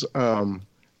themselves,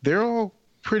 they're all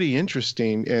pretty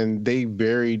interesting, and they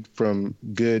varied from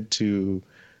good to,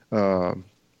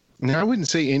 now, I wouldn't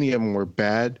say any of them were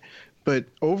bad, but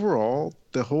overall,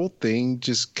 the whole thing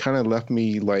just kind of left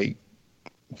me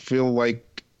feel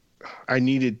like I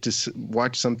needed to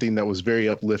watch something that was very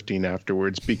uplifting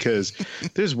afterwards, because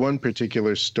there's one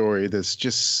particular story that's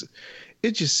just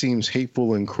seems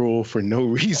hateful and cruel for no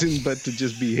reason but to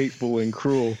just be hateful and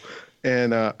cruel.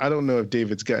 And I don't know if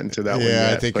David's gotten to that one yet.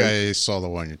 Yeah, I think I saw the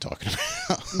one you're talking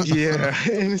about. Yeah,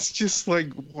 and it's just like,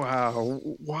 wow,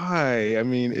 why? I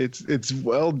mean, it's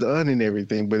well done and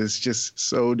everything, but it's just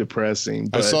so depressing.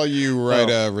 But, I saw you write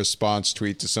a response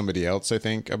tweet to somebody else, I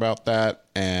think, about that,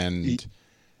 and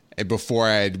before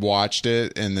I had watched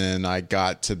it, and then I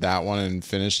got to that one and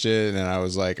finished it, and I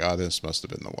was like, oh, this must have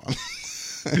been the one.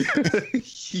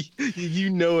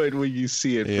 You know it when you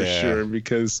see it for sure,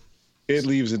 because it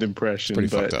leaves an impression.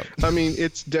 It's pretty but fucked up. I mean,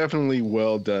 it's definitely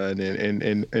well done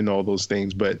and all those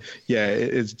things. But yeah,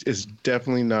 it's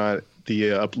definitely not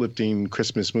the uplifting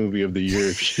Christmas movie of the year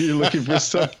if you're looking for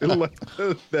something like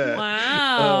that.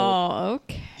 Wow.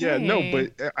 Okay. Yeah, no,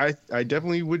 but I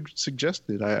definitely would suggest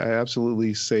it. I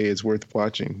absolutely say it's worth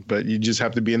watching, but you just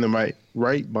have to be in the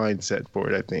right mindset for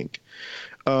it, I think.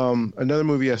 Another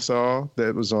movie I saw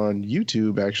that was on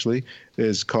YouTube actually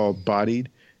is called Bodied.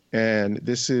 And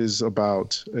this is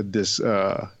about this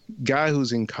guy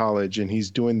who's in college, and he's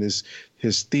doing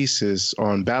his thesis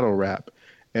on battle rap.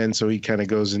 And so he kind of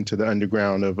goes into the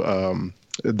underground of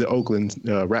the Oakland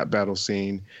rap battle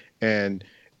scene, and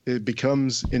it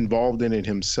becomes involved in it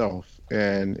himself.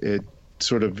 And it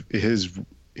sort of his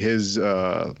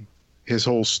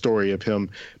whole story of him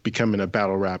becoming a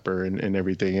battle rapper and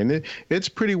everything. And it's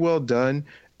pretty well done.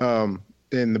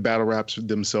 And the battle raps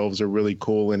themselves are really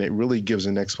cool, and it really gives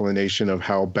an explanation of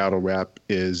how battle rap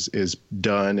is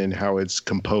done and how it's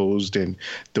composed and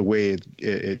the way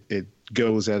it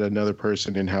goes at another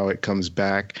person and how it comes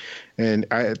back. And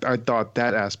I thought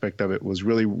that aspect of it was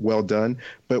really well done.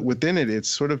 But within it, it's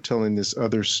sort of telling this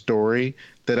other story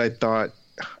that I thought,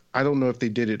 I don't know if they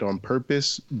did it on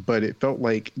purpose, but it felt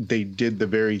like they did the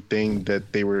very thing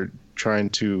that they were trying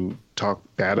to talk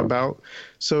bad about.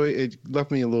 So it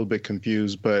left me a little bit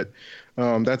confused, but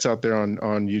that's out there on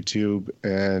YouTube,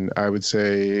 and I would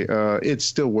say it's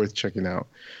still worth checking out.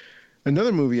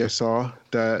 Another movie I saw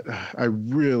that I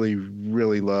really,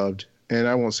 really loved, and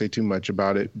I won't say too much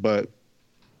about it, but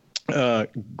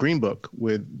Green Book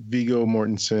with Viggo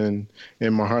Mortensen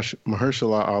and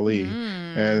Mahershala Ali.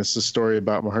 And it's the story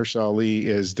about Mahershala Ali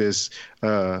is this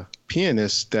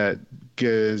pianist that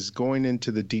is going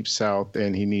into the Deep South,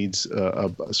 and he needs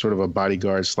a sort of a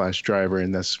bodyguard / driver,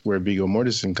 and that's where Viggo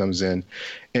Mortensen comes in.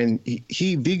 And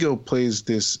Viggo plays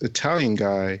this Italian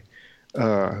guy,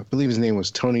 I believe his name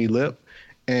was Tony Lip,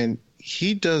 and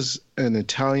he does an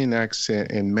Italian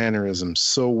accent and mannerism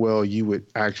so well you would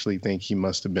actually think he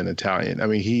must have been Italian. I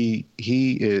mean, he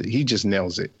just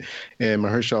nails it. And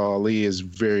Mahershala Ali is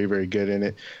very, very good in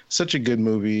it. Such a good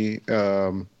movie.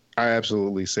 I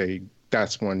absolutely say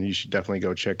that's one you should definitely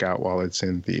go check out while it's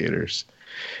in theaters.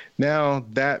 Now,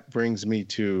 that brings me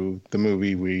to the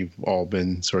movie we've all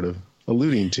been sort of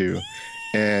alluding to.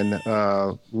 And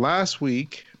last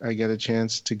week, I got a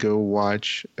chance to go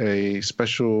watch a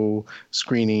special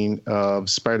screening of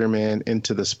Spider-Man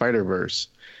Into the Spider-Verse.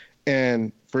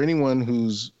 And for anyone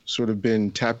who's sort of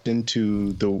been tapped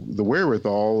into the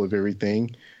wherewithal of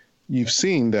everything, you've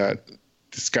seen that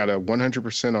it's got a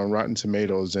 100% on Rotten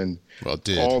Tomatoes, and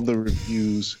all the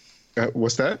reviews.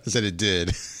 What's that? I said it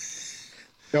did.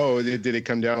 Oh, did it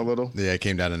come down a little? Yeah, it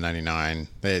came down to 99.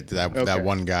 That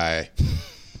one guy.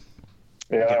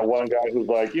 Yeah, that one guy who's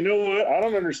like, you know what? I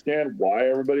don't understand why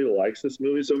everybody likes this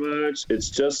movie so much. It's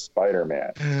just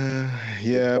Spider-Man.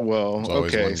 Yeah, well,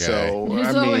 okay. So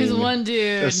there's always one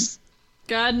dude.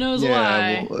 God knows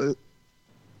why. Well,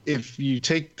 if you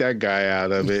take that guy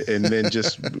out of it and then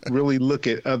just really look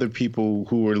at other people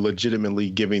who are legitimately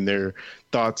giving their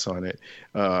thoughts on it,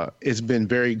 it's been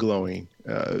very glowing.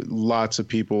 Lots of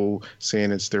people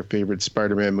saying it's their favorite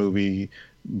Spider-Man movie,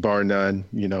 bar none,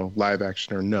 live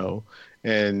action or no.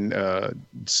 And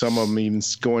some of them even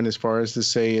going as far as to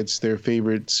say it's their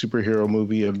favorite superhero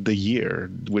movie of the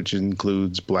year, which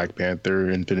includes Black Panther,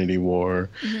 Infinity War,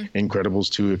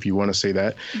 Incredibles 2, if you want to say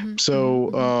that.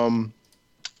 So,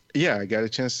 yeah, I got a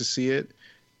chance to see it.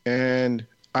 And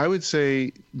I would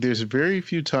say there's very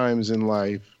few times in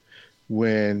life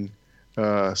when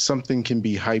something can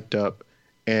be hyped up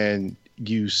and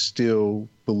you still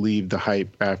believe the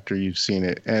hype after you've seen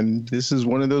it. And this is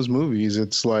one of those movies.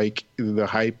 It's like the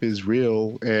hype is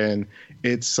real and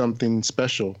it's something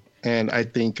special. And I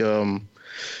think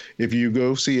if you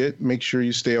go see it, make sure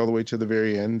you stay all the way to the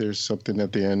very end. There's something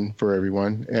at the end for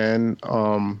everyone. And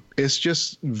it's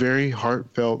just very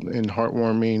heartfelt and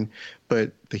heartwarming,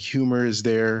 but the humor is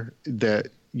there that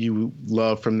you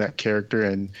love from that character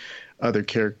and other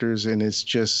characters. And it's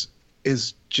just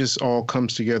all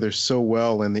comes together so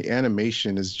well, and the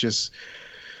animation is just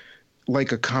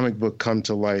like a comic book come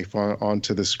to life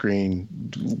onto the screen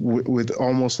with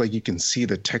almost like you can see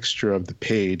the texture of the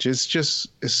page. It's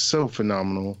so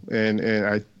phenomenal,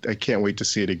 and I can't wait to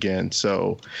see it again.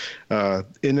 So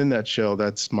in a nutshell,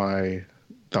 that's my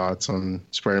thoughts on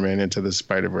Spider-Man Into the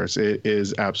Spider-Verse. It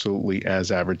is absolutely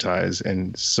as advertised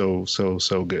and so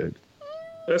good.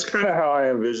 That's kind of how I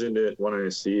envisioned it when I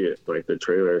see it. Like the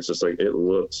trailer, it's just like it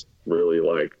looks really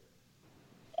like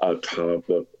a comic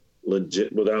book,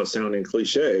 legit, without sounding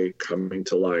cliche, coming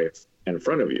to life in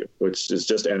front of you, which is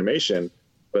just animation.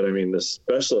 But I mean, the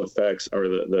special effects or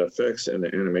the effects and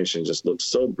the animation just look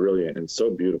so brilliant and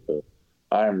so beautiful.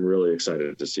 I'm really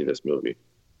excited to see this movie.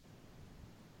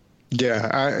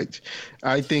 Yeah,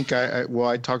 I think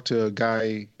I talked to a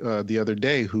guy the other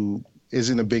day who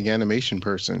isn't a big animation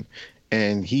person.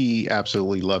 And he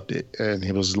absolutely loved it. And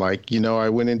he was like, I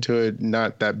went into it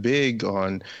not that big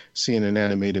on seeing an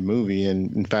animated movie.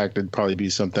 And in fact, it'd probably be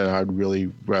something I'd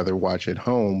really rather watch at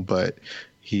home. But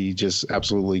he just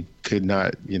absolutely could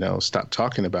not, stop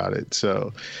talking about it.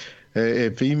 So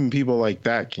if even people like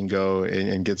that can go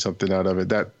and get something out of it,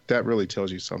 that really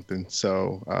tells you something.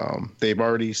 So they've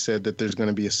already said that there's going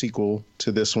to be a sequel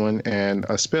to this one and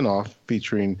a spinoff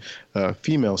featuring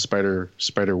female spider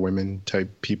women type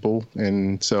people,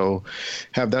 and so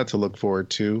have that to look forward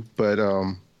to. But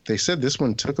they said this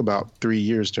one took about 3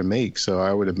 years to make, so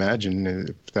I would imagine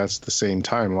if that's the same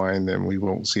timeline, then we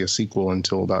won't see a sequel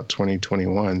until about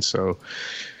 2021. So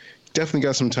definitely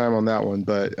got some time on that one.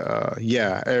 But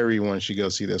yeah, everyone should go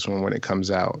see this one when it comes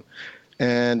out.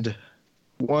 And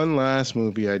one last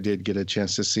movie I did get a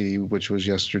chance to see, which was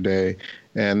yesterday,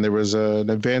 and there was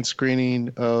an advanced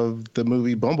screening of the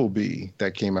movie Bumblebee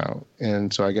that came out,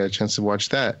 and so I got a chance to watch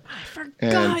that. I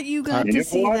forgot you got to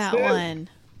see that one.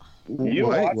 You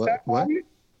watched that movie?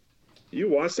 You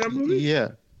watched that movie? Yeah.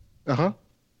 Uh-huh.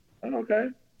 Oh, okay.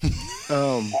 I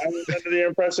was under the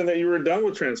impression that you were done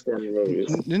with Transformers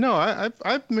movies. No,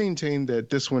 I've maintained that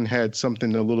this one had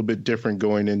something a little bit different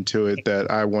going into it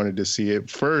that I wanted to see it.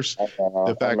 First,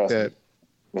 the fact that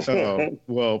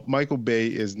well, Michael Bay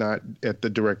is not at the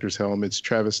director's helm. It's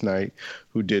Travis Knight,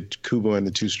 who did Kubo and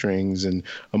the Two Strings and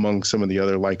among some of the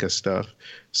other Leica stuff.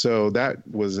 So that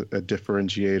was a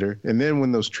differentiator. And then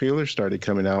when those trailers started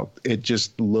coming out, it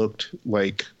just looked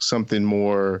like something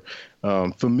more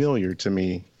familiar to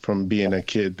me from being a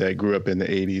kid that grew up in the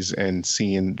 80s and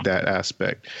seeing that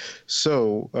aspect.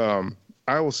 So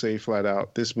I will say flat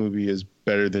out, this movie is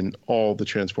better than all the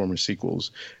Transformers sequels.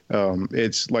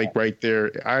 It's like right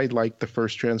there. I like the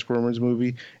first Transformers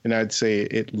movie, and I'd say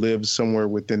it lives somewhere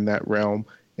within that realm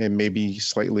and maybe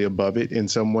slightly above it in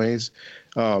some ways.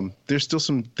 There's still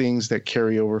some things that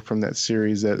carry over from that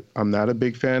series that I'm not a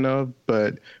big fan of,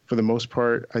 but for the most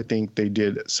part, I think they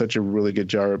did such a really good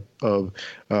job of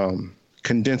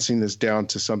condensing this down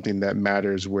to something that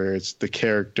matters, where it's the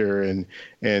character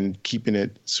and keeping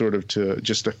it sort of to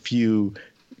just a few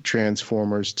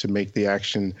Transformers to make the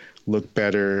action look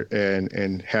better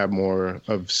and have more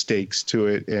of stakes to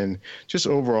it, and just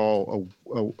overall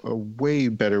a way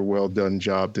better, well done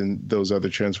job than those other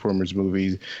Transformers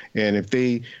movies. And if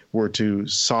they were to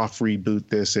soft reboot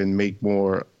this and make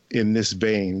more in this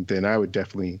vein, then I would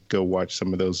definitely go watch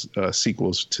some of those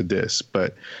sequels to this.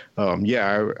 But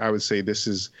yeah, I would say this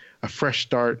is a fresh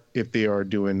start if they are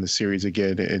doing the series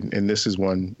again, and this is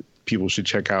one people should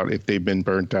check out if they've been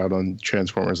burnt out on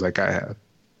Transformers like I have.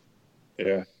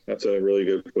 Yeah, that's a really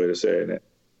good way to say it.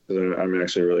 I'm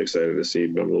actually really excited to see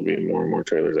Bumblebee. More and more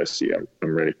trailers I see, I'm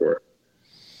ready for it.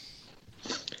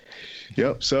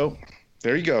 Yep. So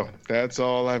there you go. That's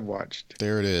all I've watched.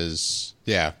 There it is.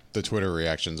 Yeah, the Twitter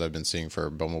reactions I've been seeing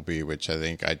for Bumblebee, which I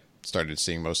think I started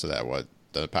seeing most of that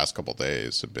the past couple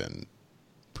days, have been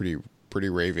pretty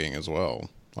raving as well.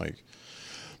 Like,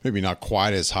 maybe not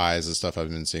quite as high as the stuff I've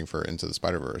been seeing for Into the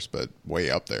Spider-Verse, but way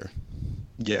up there.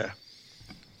 Yeah.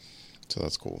 So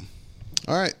that's cool.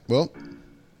 All right. Well,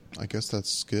 I guess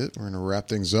that's good. We're going to wrap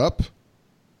things up.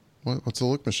 What's the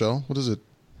look, Michelle? What is it?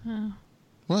 Oh.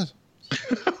 What?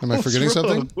 Am I forgetting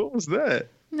something? What was that?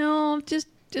 No, just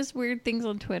weird things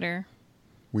on Twitter.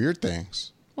 Weird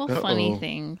things? Well, funny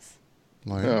things.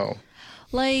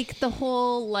 Like the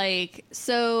whole,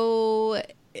 so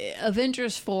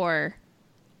Avengers 4,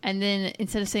 and then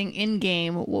instead of saying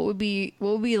Endgame, what would be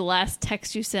the last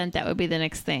text you sent? That would be the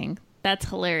next thing. That's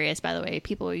hilarious, by the way.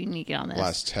 People, you need to get on this.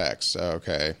 Last text.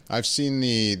 Okay. I've seen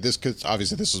this, because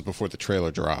obviously this was before the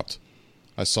trailer dropped.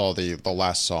 I saw the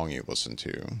last song you listened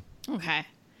to. Okay.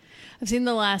 I've seen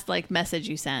the last, message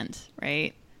you sent,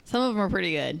 right? Some of them are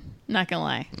pretty good. Not going to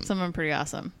lie. Some of them are pretty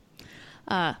awesome.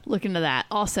 Look into that.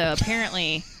 Also,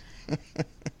 apparently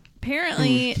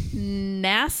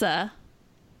NASA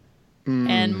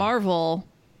and Marvel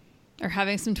are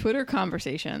having some Twitter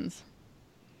conversations.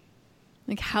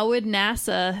 Like, how would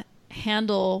NASA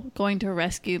handle going to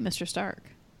rescue Mr. Stark?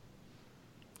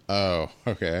 Oh,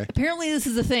 okay. Apparently this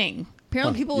is a thing.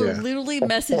 Apparently people are literally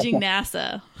messaging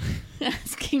NASA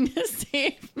asking to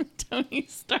save Tony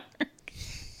Stark.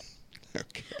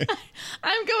 Okay.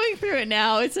 I'm going through it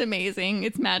now. It's amazing.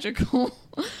 It's magical.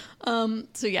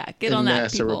 So yeah, get on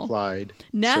that, NASA people. Replied.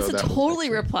 NASA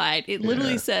totally replied. It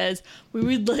literally says, "We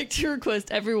would like to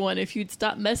request everyone if you'd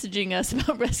stop messaging us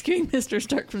about rescuing Mr.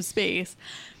 Stark from space."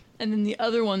 And then the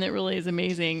other one that really is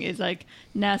amazing is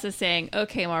NASA saying,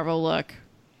 "Okay, Marvel, look,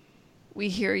 we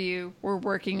hear you. We're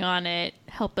working on it.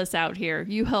 Help us out here.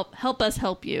 You help us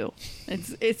help you."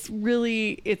 It's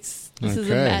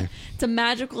a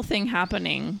magical thing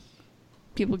happening.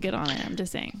 People get on it. I'm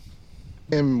just saying.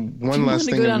 And one last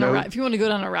thing. If you want to go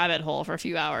down a rabbit hole for a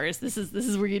few hours, this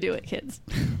is where you do it, kids.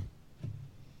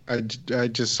 I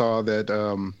just saw that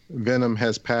Venom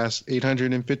has passed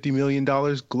 $850 million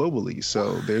globally.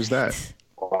 So there's that.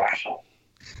 Wow.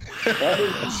 That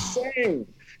is insane.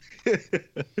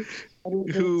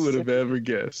 Who would have ever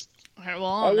guessed? All right, well,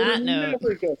 on that note,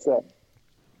 Never guessed that.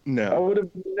 No. I would have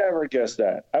never guessed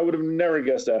that. I would have never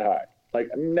guessed that high. Like,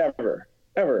 never.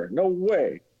 Ever. No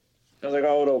way. I was like,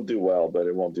 oh, it'll do well, but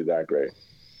it won't do that great.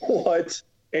 What?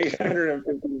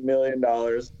 $850 million?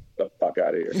 The fuck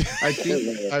out of here. I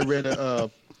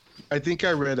think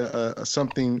I read a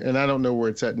something, and I don't know where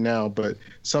it's at now, but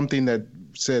something that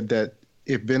said that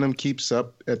if Venom keeps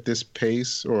up at this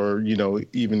pace, or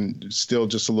even still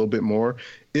just a little bit more,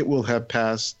 it will have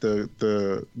passed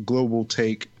the global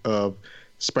take of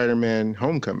Spider-Man: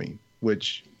 Homecoming,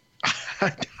 which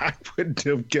I wouldn't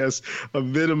have guessed a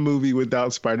Venom movie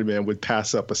without Spider-Man would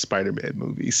pass up a Spider-Man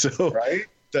movie. So right?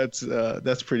 That's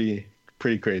pretty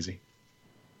crazy.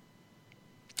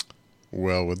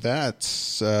 Well, with that,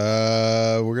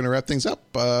 we're going to wrap things up.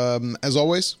 As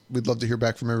always, we'd love to hear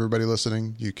back from everybody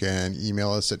listening. You can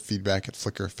email us at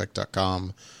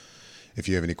feedback@flickereffect.com. If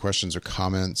you have any questions or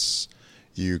comments,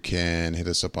 you can hit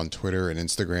us up on Twitter and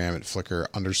Instagram at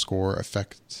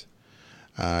 @flicker_effect.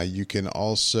 You can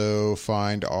also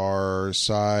find our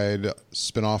side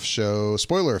spin-off show,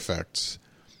 Spoiler Effect,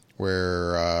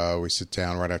 where we sit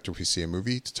down right after we see a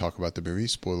movie to talk about the movie,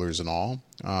 spoilers and all.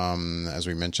 As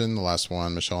we mentioned, the last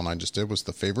one Michelle and I just did was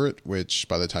The Favorite, which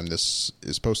by the time this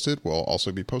is posted will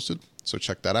also be posted. So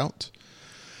check that out.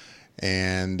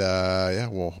 And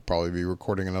we'll probably be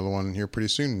recording another one here pretty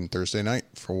soon, Thursday night,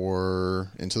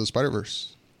 for Into the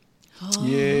Spider-Verse.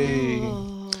 Yay.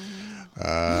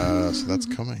 So that's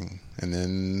coming. And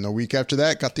then a week after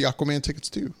that, got the Aquaman tickets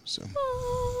too. So.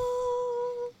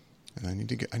 And I need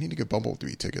to get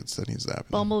Bumblebee tickets. That needs to happen.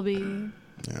 Bumblebee.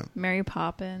 Yeah. Mary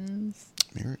Poppins.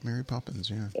 Mary Poppins,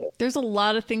 yeah. There's a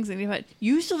lot of things that need to happen.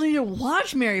 You still need to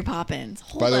watch Mary Poppins.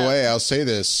 By the way, I'll say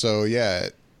this. So, yeah,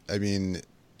 I mean,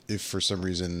 if for some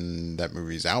reason that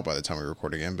movie's out by the time we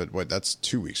record again, but that's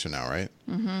 2 weeks from now, right?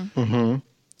 Mm-hmm. Mm-hmm.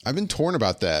 I've been torn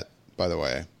about that, by the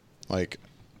way. Like,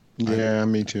 yeah,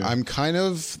 me too. I'm kind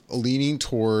of leaning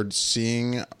towards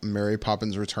seeing Mary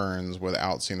Poppins Returns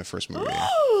without seeing the first movie.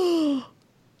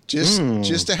 Just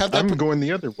to have that. I'm going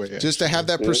the other way. Just to have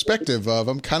that perspective of,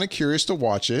 I'm kind of curious to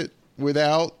watch it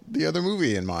without the other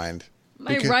movie in mind.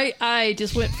 My right eye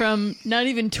just went from not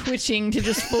even twitching to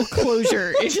just full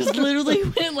closure. It just literally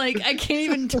went like, I can't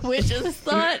even twitch at the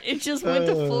thought. It just went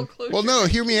to full closure. Well, no,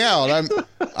 hear me out.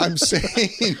 I'm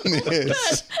saying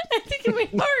this. I think in my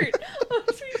heart.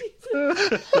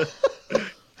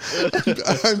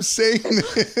 I'm saying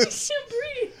this. I can't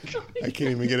breathe. I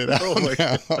can't even get it out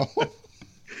now.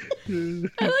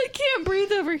 I can't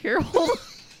breathe over here. Hold on.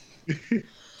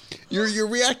 You're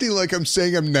reacting like I'm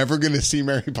saying I'm never going to see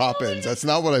Mary Poppins. That's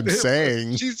not what I'm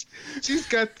saying. She's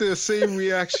got the same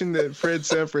reaction that Fred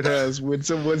Sanford has when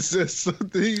someone says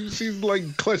something. She's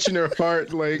like clutching her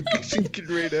heart, like she's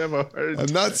getting ready to have a heart attack.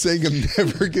 I'm not saying I'm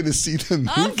never going to see the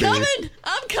movie. I'm coming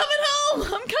home.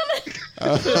 I'm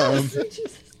coming.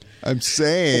 I'm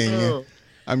saying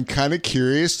I'm kind of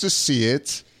curious to see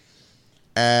it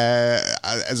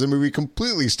as a movie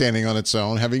completely standing on its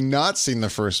own, having not seen the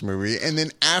first movie, and then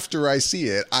after I see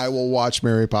it, I will watch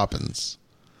Mary Poppins.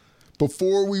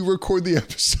 Before we record the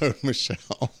episode,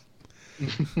 Michelle.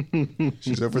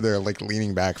 She's over there like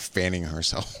leaning back, fanning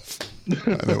herself. By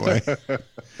the way,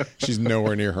 she's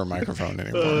nowhere near her microphone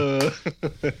anymore.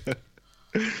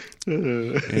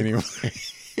 Anyway.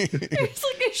 There's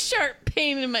like a sharp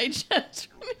pain in my chest.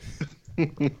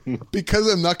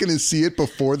 Because I'm not going to see it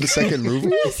before the second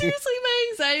movie? Seriously, my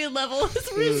anxiety level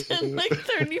has risen like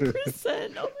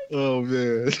 30%. Oh,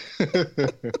 man.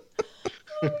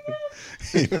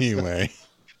 Anyway.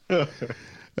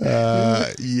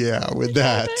 Yeah, with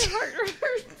that. My heart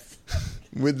hurts.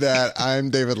 With that, I'm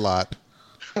David Lott.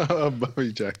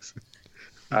 Bobby Jackson.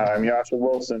 I'm Yasha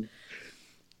Wilson.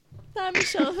 I'm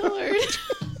Michelle Hillard.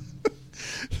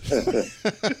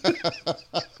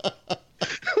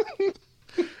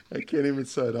 I can't even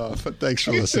sign off. But thanks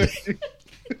for listening.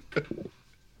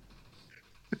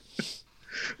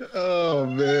 Oh,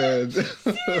 man.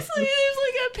 Seriously, there's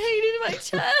like a pain in my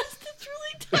chest. It's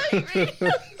really tight right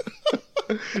now.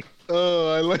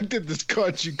 Oh, I like that this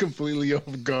caught you completely off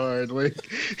guard. Like,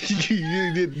 you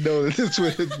didn't know that this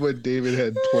was what David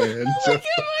had planned. So. Look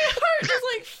at my heart is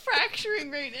like fracturing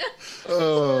right now.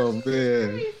 Oh,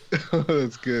 man. Oh,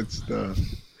 that's good stuff.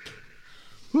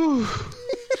 Whew.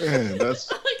 Man,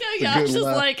 that's like how Yash is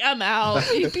like, I'm out.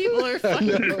 You people are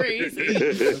fucking crazy.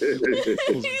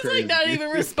 He's like not even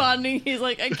responding. He's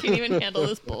like, I can't even handle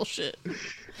this bullshit.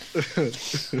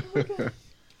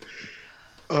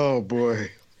 Oh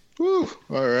boy. Woo.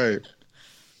 All right.